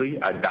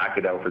individually. I'd back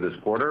it out for this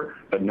quarter,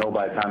 but know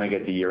by the time I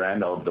get to year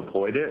end, I'll have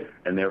deployed it,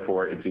 and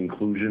therefore its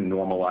inclusion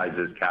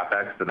normalizes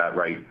CapEx to that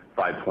right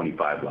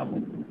 525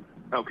 level.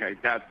 Okay,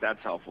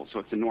 that's helpful. So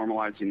it's a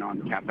normalizing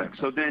on CapEx.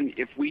 So then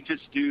if we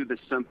just do the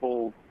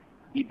simple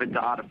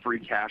EBITDA to free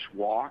cash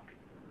walk,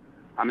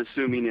 I'm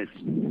assuming it's,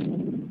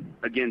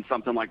 again,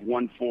 something like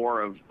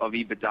 1.4 of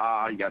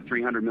EBITDA. You got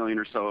 $300 million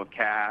or so of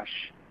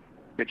cash.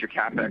 Get your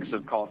CapEx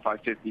of, call it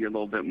 550 or a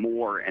little bit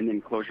more, and then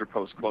closure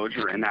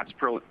post-closure, and that's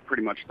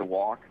pretty much the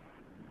walk?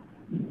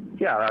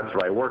 Yeah, that's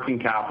right. Working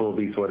capital will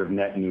be sort of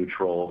net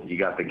neutral. You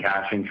got the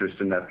cash interest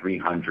in that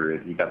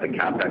 300. You got the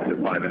CapEx at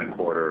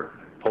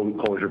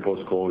 5.25, closure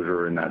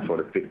post-closure in that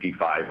sort of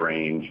 55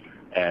 range,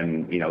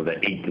 and, the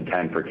 8 to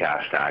 10 for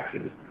cash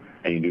taxes.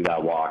 And you do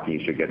that walk, and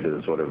you should get to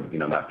the sort of,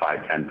 that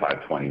 510,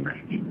 520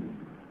 range.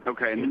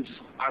 Okay, and then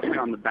just lastly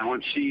on the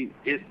balance sheet,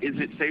 is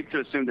it safe to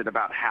assume that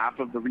about half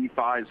of the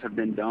refis have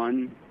been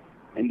done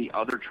and the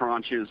other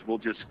tranches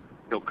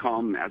they'll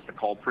come as the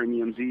call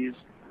premiums ease?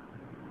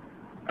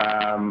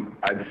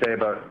 I'd say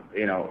about,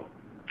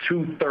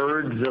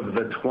 2/3 of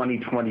the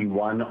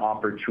 2021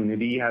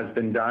 opportunity has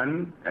been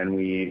done, and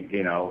we,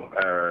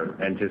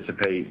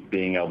 anticipate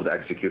being able to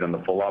execute on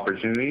the full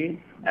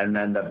opportunity. And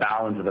then the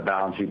balance of the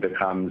balance sheet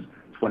becomes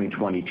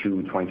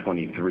 2022,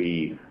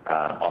 2023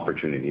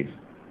 opportunities.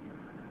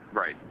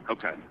 Right.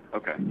 Okay.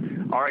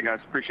 All right, guys.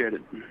 Appreciate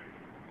it.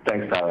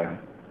 Thanks, Tyler.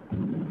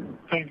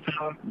 Thanks,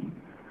 Tyler.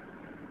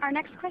 Our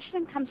next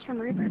question comes from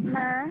Rupert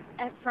Merer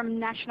from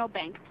National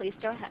Bank. Please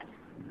go ahead.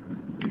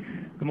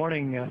 Good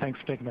morning.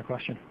 Thanks for taking my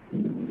question.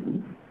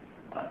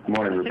 Good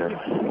morning,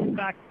 Rupert.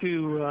 Back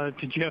to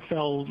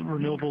GFL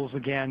Renewables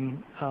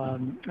again.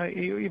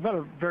 You've got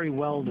a very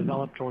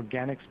well-developed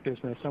organics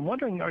business. I'm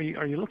wondering, are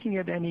you looking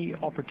at any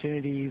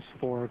opportunities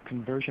for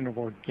conversion of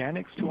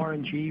organics to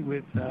RNG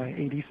with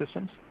AD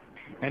systems?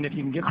 And if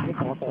you can give some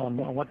thoughts on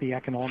what the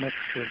economics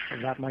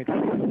of that might be.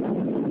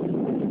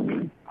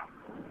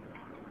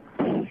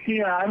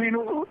 Yeah,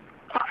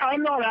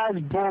 I'm not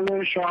as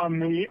bullish on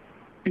the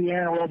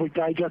anaerobic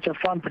digester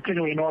front,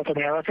 particularly in North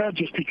America,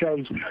 just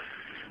because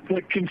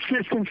the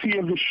consistency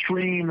of the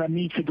stream that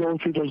needs to go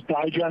through those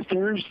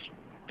digesters,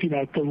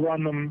 to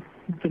run them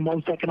the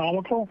most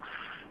economical.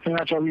 And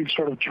that's why we've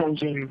sort of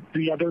chosen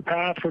the other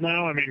path for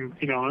now.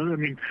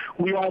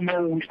 We all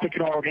know we stick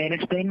in our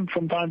organics bin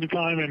from time to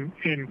time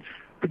in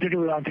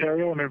particularly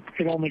Ontario, and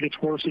it only gets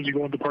worse as you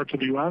go into parts of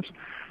the U.S.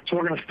 So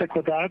we're going to stick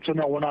with that. So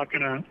no, we're not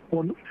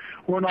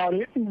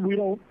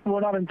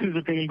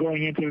anticipating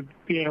going into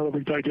the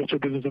anaerobic digester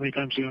business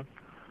anytime soon.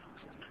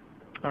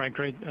 All right,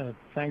 great.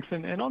 Thanks.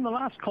 And on the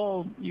last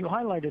call, you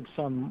highlighted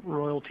some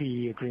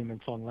royalty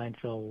agreements on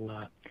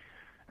landfill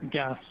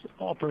gas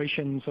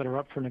operations that are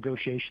up for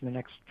negotiation the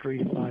next 3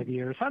 to 5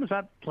 years. How does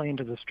that play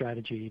into the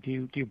strategy?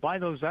 Do you buy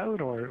those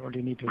out, or do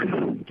you need to wait for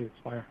them to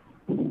expire?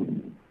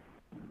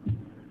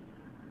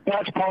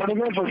 That's part of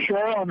it for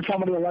sure on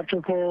some of the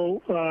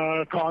electrical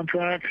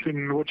contracts,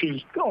 and which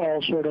is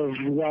all sort of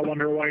well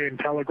underway and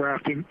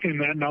telegraphed in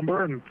that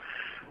number. And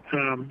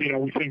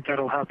we think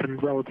that'll happen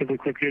relatively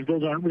quickly.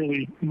 Those aren't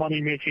really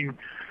money-making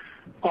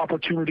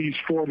opportunities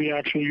for the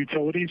actual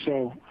utility,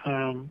 so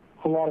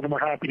a lot of them are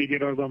happy to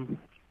get out of them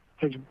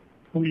as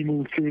we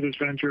move through this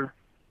venture.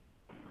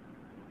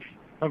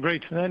 Oh,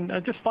 great. And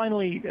then just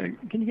finally,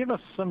 can you give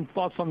us some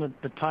thoughts on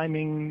the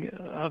timing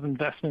of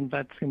investment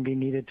that's going to be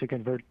needed to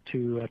convert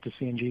to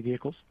CNG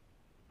vehicles?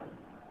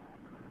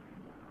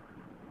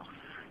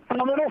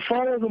 It'll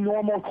follow the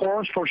normal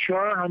course for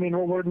sure.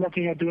 What we're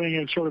looking at doing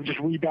is sort of just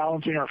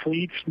rebalancing our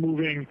fleets,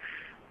 moving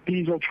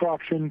diesel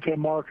trucks into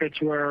markets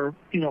where,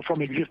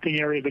 from existing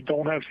areas that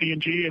don't have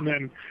CNG, and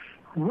then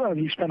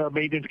we spend our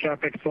maintenance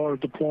CapEx dollars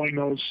deploying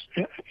those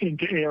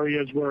into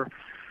areas where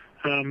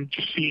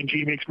just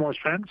CNG makes more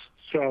sense.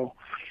 So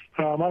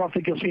I don't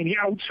think you'll see any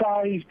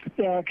outsized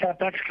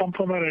CapEx come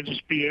from it.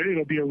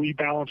 It'll be a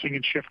rebalancing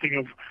and shifting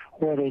of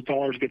where those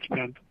dollars get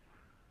spent.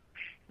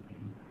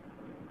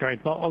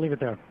 Great. Well, I'll leave it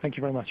there. Thank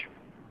you very much.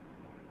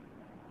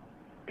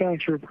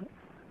 Thanks, Rupert.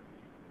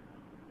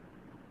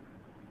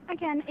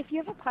 Again, if you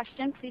have a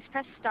question, please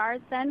press star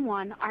then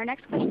one. Our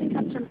next question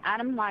comes from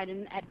Adam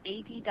Wyden at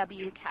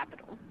ADW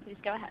Capital. Please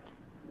go ahead.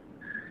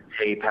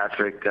 Hey,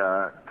 Patrick.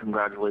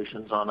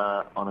 Congratulations on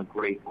a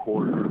great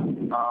quarter.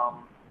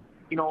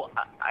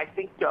 I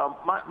think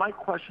my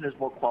question is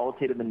more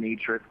qualitative in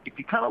nature. If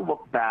you kind of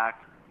look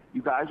back,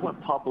 you guys went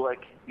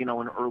public, in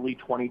early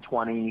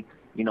 2020,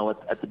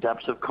 at the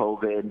depths of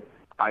COVID.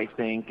 I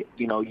think,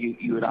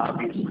 you had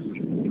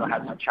obviously,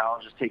 had some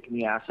challenges taking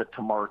the asset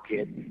to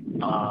market.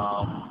 And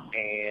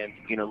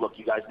And, look,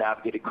 you guys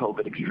navigated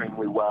COVID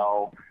extremely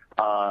well.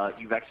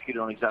 You've executed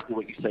on exactly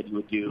what you said you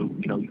would do.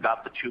 You've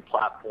got the two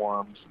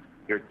platforms.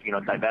 You're,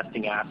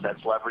 divesting assets.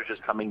 Leverage is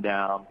coming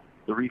down.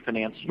 The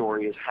refinance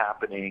story is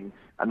happening.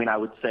 I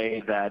would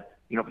say that,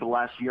 for the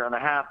last year and a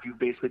half, you've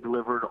basically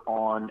delivered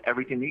on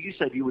everything that you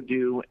said you would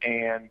do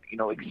and,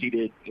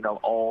 exceeded,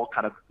 all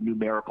kind of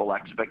numerical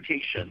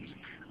expectations.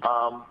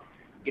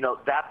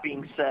 That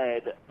being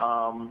said,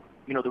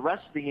 the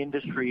rest of the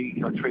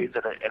industry, trades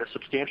at a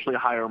substantially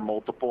higher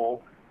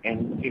multiple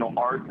and,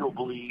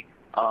 arguably,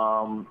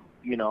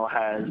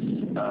 has,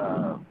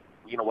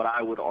 what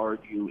I would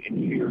argue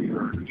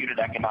inferior unit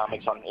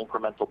economics on an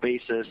incremental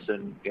basis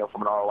and,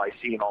 from an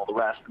ROIC and all the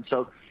rest. And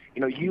so,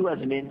 you as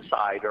an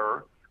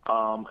insider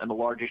and the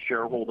largest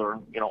shareholder,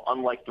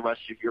 unlike the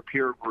rest of your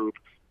peer group,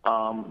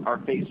 are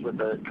faced with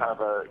a kind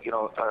of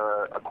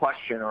a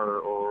question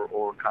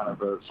or kind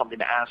of something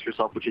to ask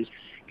yourself, which is,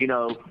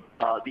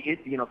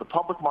 the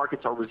public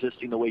markets are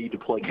resisting the way you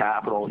deploy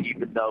capital,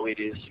 even though it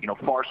is,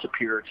 far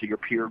superior to your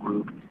peer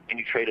group, and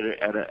you trade it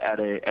at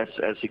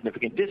a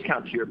significant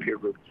discount to your peer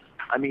group.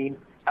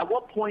 At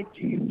what point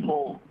do you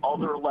pull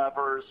other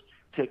levers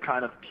to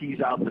kind of tease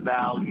out the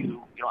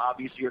value?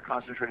 Obviously your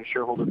concentrated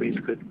shareholder base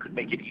could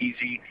make it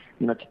easy,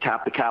 to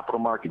tap the capital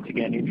markets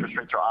again. Interest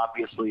rates are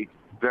obviously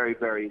very,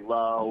 very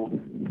low.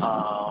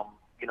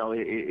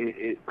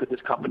 Could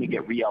this company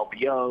get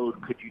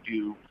re-LBO'd? Could you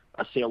do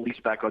a sale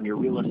leaseback on your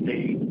real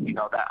estate?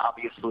 That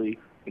obviously,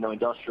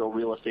 industrial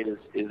real estate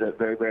is at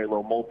very, very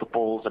low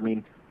multiples.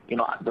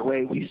 The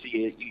way we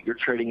see it, you're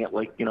trading at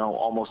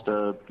almost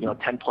a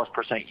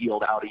 10+%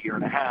 yield out a year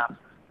and a half.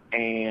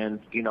 And,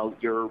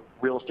 your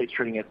real estate's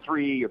trading at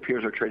 3, your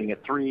peers are trading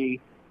at 3.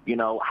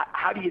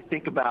 How do you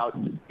think about,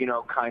 from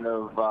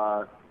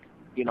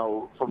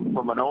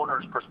an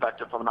owner's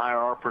perspective, from an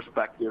IRR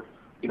perspective,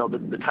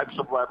 the types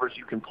of levers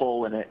you can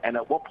pull in it, and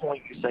at what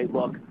point you say,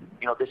 look,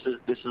 this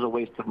is a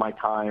waste of my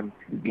time,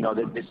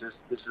 that this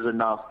is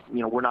enough,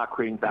 we're not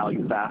creating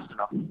value fast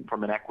enough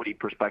from an equity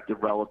perspective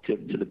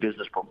relative to the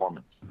business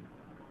performance.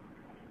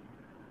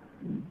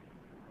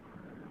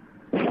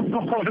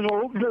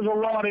 There's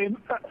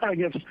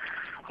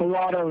a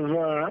lot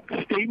of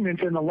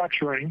statements in the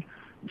lecturing.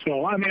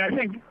 So, I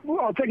think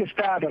I'll take a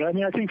stab at it.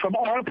 I think from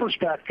our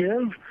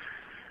perspective,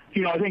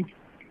 I think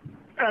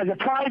as a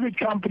private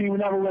company, we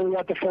never really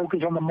let the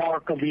focus on the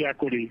mark of the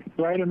equity,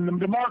 right?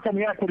 And the mark on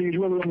the equity is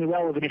really only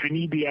relevant if you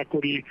need the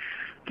equity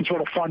to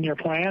sort of fund your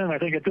plan. And I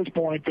think at this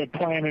point, the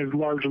plan is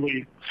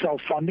largely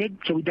self-funded,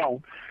 so we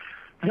don't.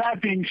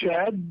 That being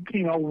said,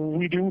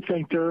 we do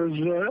think there's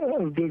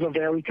a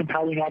very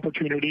compelling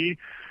opportunity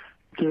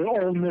to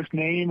own this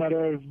name at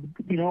a,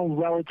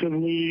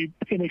 relatively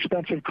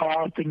inexpensive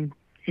cost and,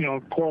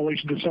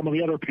 correlation to some of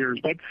the other peers.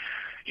 But,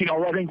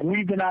 I think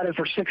we've been at it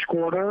for 6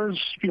 quarters,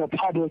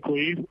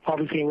 publicly,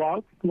 obviously a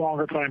lot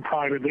longer time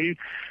privately.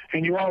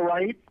 And you are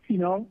right, I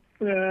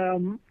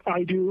am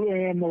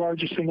the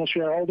largest single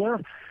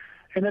shareholder.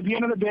 And at the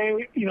end of the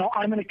day,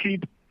 I'm going to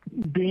keep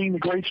being the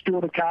great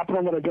steward of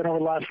capital that I've been over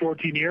the last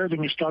 14 years.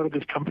 And we started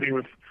this company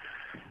with,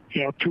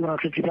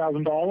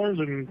 $250,000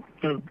 and,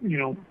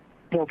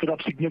 built it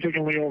up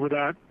significantly over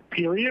that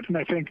period. And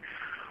I think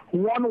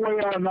one way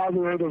or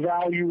another, the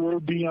value will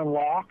be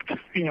unlocked,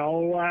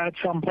 at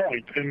some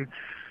point. And,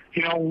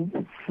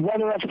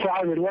 whether that's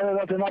private, whether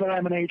that's another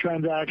M&A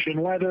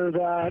transaction, whether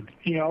that,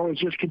 is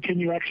just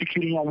continue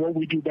executing on what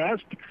we do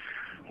best,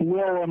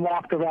 will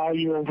unlock the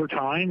value over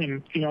time.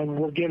 And,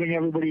 we're giving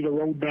everybody the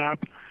roadmap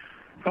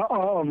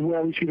of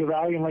where we see the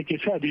value. And like you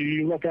said,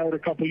 you look out a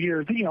couple of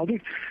years,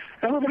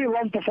 everybody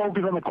loves to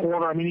focus on the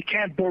quarter. You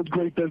can't build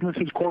great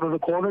businesses quarter to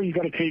quarter. You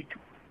got to take,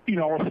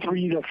 a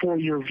 3 to 4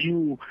 year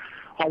view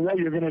on what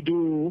you're going to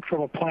do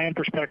from a plan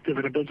perspective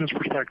and a business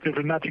perspective.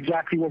 And that's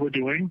exactly what we're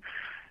doing.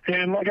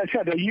 And like I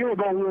said, a year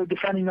ago, we were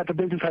defending that the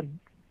business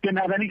didn't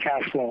have any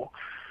cash flow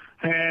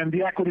and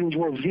the equity was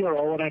worth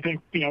 0. And I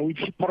think, we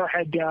just put our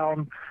head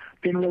down,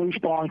 didn't really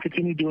respond,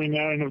 continued doing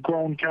that, and have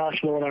grown cash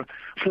flow at a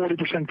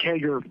 40%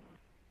 CAGR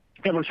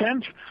ever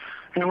since.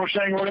 And we're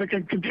saying we're going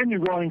to continue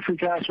growing free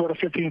cash flow at a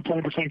 15 to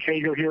 20%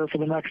 CAGR here for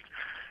the next,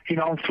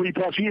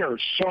 3+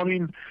 years. So,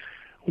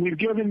 we've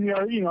given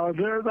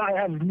I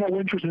have no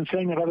interest in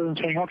saying that other than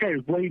saying, okay,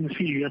 wait and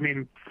see.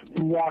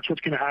 Watch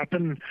what's going to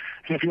happen.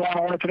 And if you want to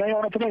own it today,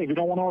 own it today. If you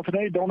don't want to own it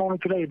today, don't own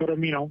it today. But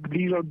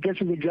this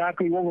is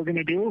exactly what we're going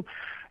to do.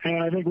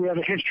 And I think we have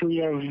a history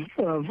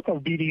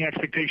of beating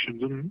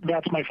expectations, and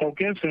that's my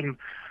focus. And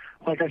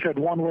like I said,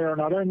 one way or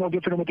another, and no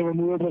different with the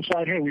renewable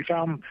side. Hey, we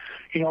found,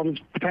 this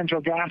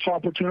potential gas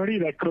opportunity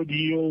that could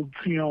yield,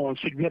 a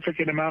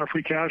significant amount of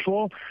free cash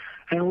flow.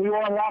 And we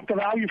will unlock the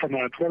value from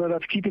that, whether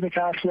that's keeping the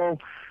cash flow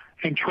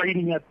and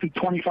trading at the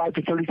 25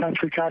 to 30 times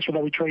free cash flow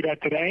that we trade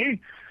at today,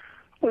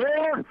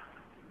 or,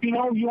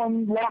 you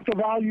unlock the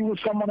value with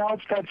someone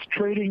else that's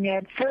trading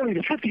at 40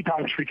 to 50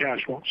 times free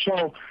cash flow.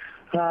 So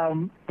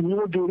we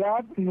will do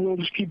that, and we'll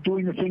just keep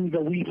doing the things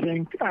that we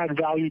think add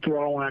value to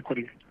our own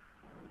equity.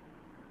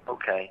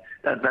 Okay,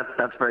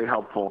 that's very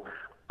helpful.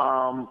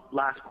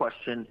 Last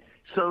question.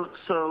 So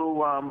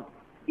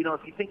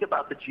if you think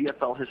about the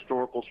GFL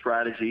historical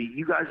strategy,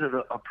 you guys have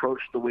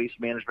approached the waste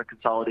management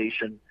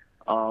consolidation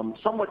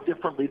somewhat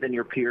differently than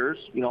your peers,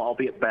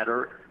 albeit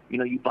better.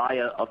 You buy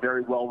a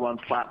very well-run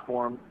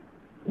platform.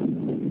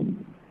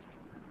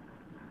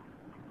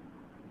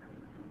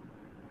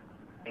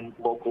 And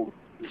local,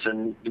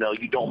 and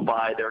you don't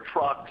buy their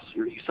trucks,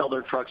 you sell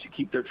their trucks, you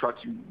keep their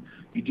trucks,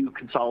 you do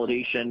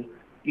consolidation.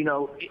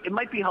 It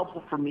might be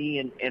helpful for me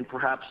and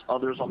perhaps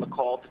others on the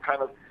call to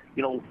kind of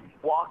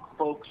walk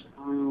folks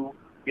through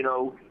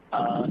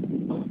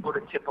sort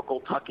of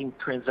typical tucking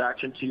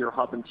transaction to your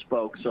hub and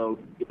spoke. So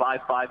you buy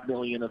 $5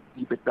 million of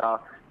EBITDA,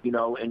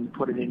 and you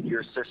put it into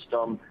your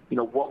system,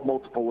 what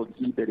multiple of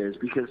EBIT is.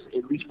 Because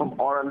at least from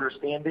our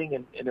understanding,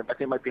 and I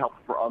think it might be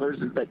helpful for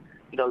others, is that,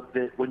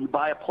 that when you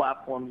buy a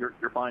platform,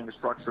 you're buying a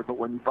structure. But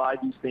when you buy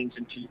these things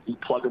and you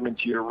plug them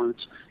into your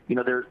roots,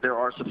 there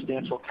are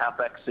substantial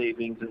CapEx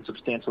savings and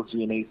substantial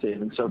G&A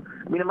savings. So,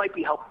 it might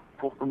be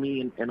helpful for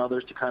me and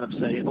others to kind of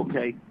say,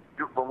 okay,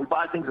 when we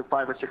buy things at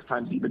 5 or 6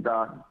 times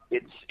EBITDA,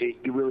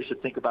 you really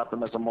should think about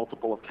them as a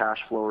multiple of cash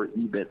flow or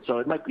EBIT. So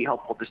it might be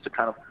helpful just to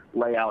kind of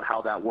lay out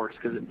how that works,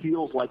 because it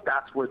feels like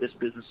that's where this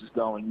business is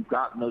going. You've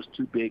gotten those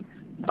 2 big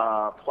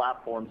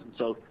platforms, and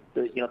so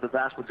the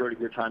vast majority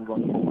of your time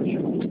going forward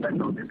should be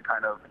spent on this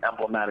kind of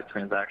emblematic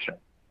transaction.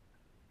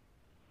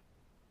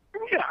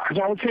 Yeah,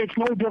 because I would say it's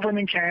no different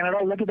in Canada.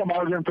 Look at the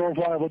margin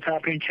profile of what's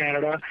happening in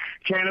Canada.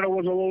 Canada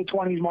was a low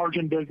 20s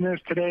margin business.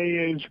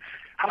 Today is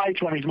high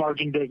 20s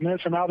margin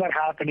business. And now that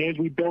happened is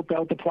we built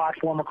out the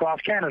platform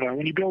across Canada.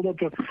 When you build up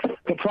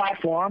the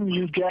platform,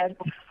 you get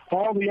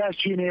all the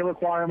SG&A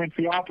requirements,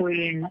 the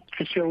operating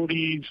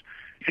facilities,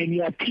 and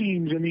you have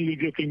teams in these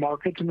existing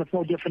markets, and it's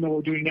no different than what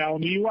we're doing now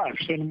in the U.S.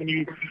 And when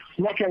you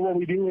look at what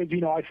we do is,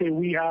 I say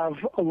we have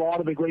a lot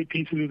of the great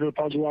pieces of the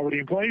puzzle already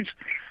in place.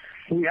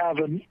 We have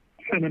an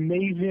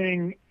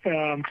amazing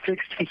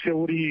fixed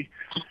facility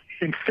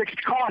and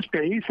fixed cost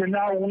base, and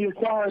now when we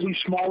acquire these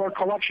smaller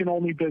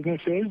collection-only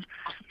businesses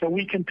that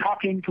we can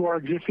tuck into our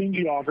existing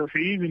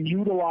geographies and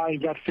utilize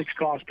that fixed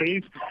cost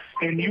base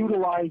and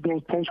utilize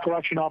those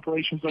post-collection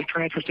operations like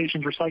transfer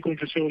stations, recycling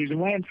facilities, and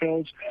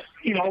landfills,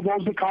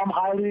 those become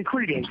highly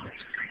accretive.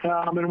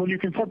 And when you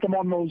can put them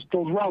on those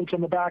routes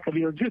on the back of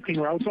your existing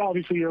routes,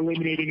 obviously you're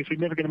eliminating a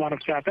significant amount of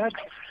CapEx,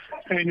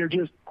 and you're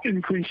just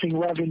increasing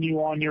revenue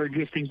on your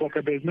existing book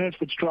of business,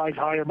 which drives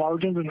higher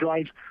margins and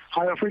drives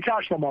higher free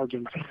cash flow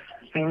margins.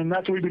 And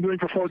that's what we've been doing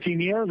for 14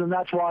 years, and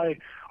that's why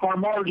our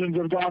margins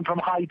have gone from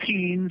high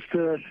teens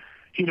to,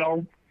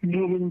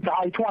 moving to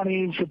high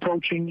 20s,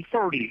 approaching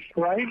 30,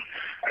 right?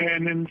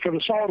 And then for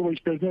the solid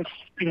waste business,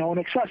 in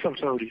excess of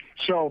 30.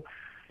 So,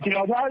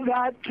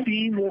 that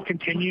theme will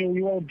continue.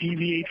 We won't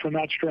deviate from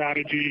that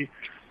strategy.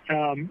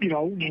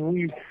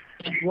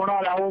 We're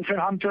not elephant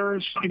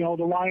hunters. The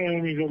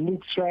lion, as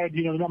Luke said,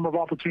 the number of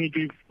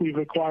opportunities we've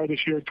acquired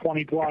this year,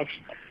 20 plus.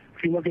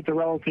 If you look at the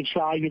relative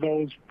size of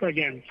those,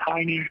 again,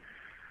 tiny.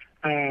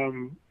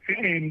 And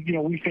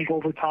we think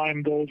over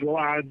time those will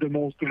add the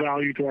most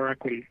value to our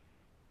equity.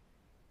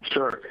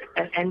 Sure.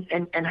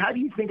 And how do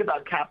you think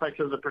about CapEx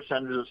as a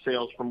percentage of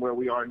sales from where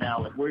we are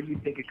now? Like, where do you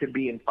think it could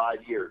be in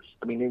 5 years?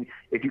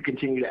 If you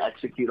continue to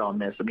execute on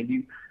this,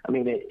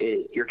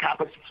 your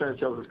CapEx percentage of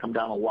sales has come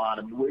down a lot.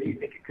 Where do you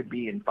think it could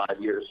be in 5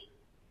 years?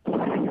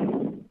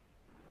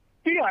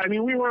 Yeah,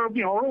 we were,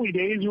 early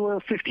days we were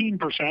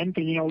 15%,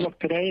 and look,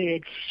 today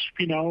it's,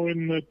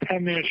 in the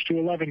 10-ish to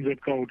 11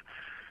 zip code.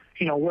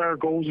 Where it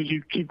goes as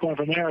you keep going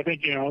from there, I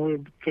think,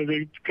 could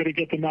it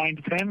get to 9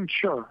 to 10?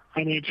 Sure.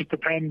 It just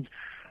depends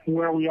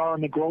where we are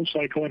in the growth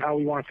cycle and how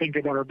we want to think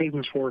about our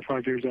business 4 or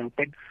 5 years out.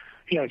 But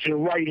yes, you're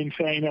right in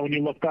saying that when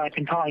you look back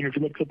in time, if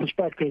you look at the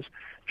perspectives,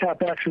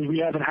 CapEx, as we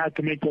haven't had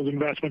to make those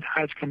investments,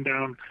 has come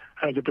down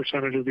as a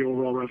percentage of the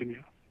overall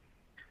revenue.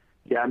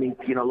 Yeah,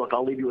 look,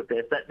 I'll leave you with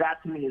this.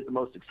 That to me is the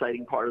most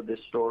exciting part of this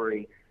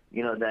story.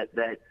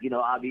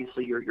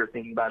 Obviously you're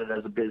thinking about it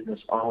as a business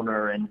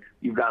owner, and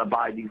you've got to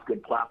buy these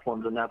good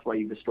platforms, and that's why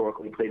you've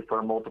historically paid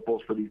fair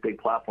multiples for these big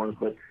platforms.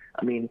 But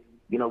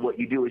what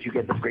you do is you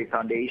get this great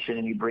foundation,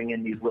 and you bring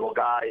in these little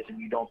guys, and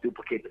you don't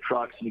duplicate the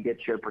trucks, and you get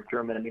shared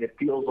procurement. It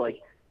feels like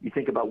you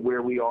think about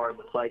where we are in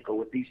the cycle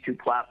with these 2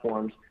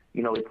 platforms.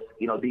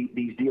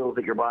 These deals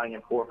that you're buying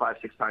at 4, 5,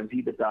 6 times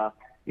EBITDA.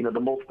 The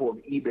multiple of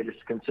EBIT is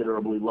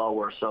considerably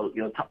lower. So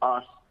to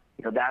us,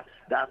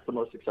 that's the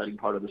most exciting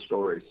part of the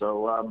story.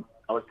 So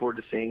I look forward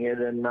to seeing it,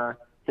 and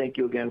thank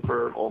you again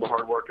for all the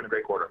hard work and a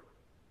great quarter.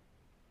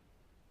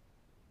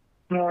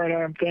 All right,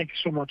 Adam. Thank you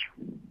so much.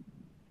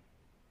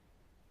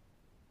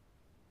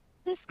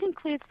 This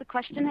concludes the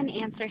question and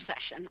answer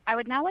session. I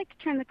would now like to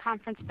turn the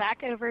conference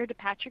back over to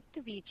Patrick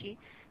Dovigi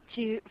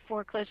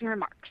for closing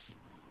remarks.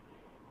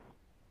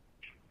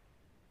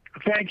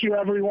 Thank you,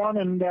 everyone,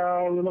 and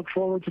we look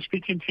forward to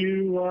speaking to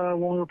you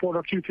when we report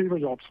our Q3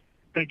 results.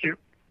 Thank you.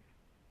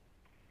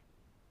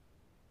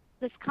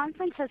 This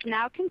conference has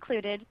now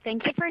concluded.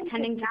 Thank you for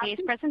attending today's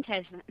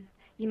presentation.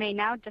 You may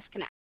now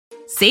disconnect.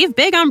 Save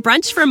big on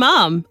brunch for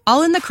mom,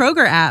 all in the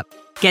Kroger app.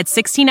 Get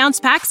 16-ounce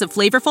packs of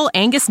flavorful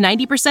Angus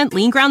 90%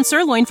 lean ground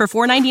sirloin for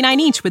 $4.99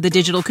 each with a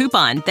digital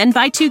coupon. Then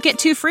buy 2, get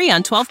 2 free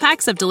on 12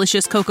 packs of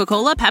delicious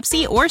Coca-Cola,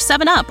 Pepsi, or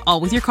 7-Up, all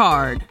with your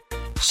card.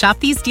 Shop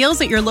these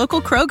deals at your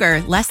local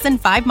Kroger, less than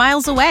 5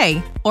 miles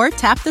away. Or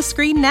tap the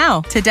screen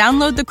now to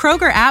download the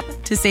Kroger app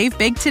to save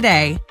big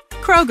today.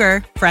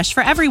 Kroger, fresh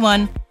for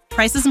everyone.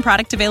 Prices and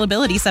product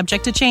availability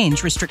subject to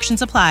change.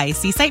 Restrictions apply.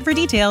 See site for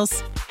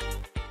details.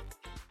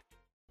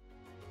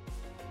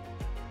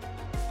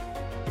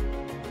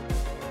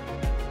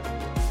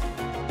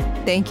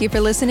 Thank you for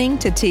listening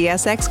to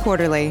TSX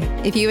Quarterly.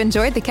 If you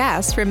enjoyed the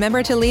cast,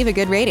 remember to leave a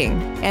good rating.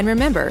 And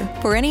remember,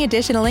 for any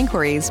additional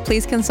inquiries,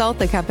 please consult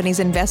the company's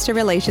investor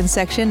relations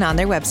section on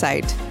their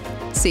website.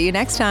 See you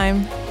next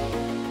time.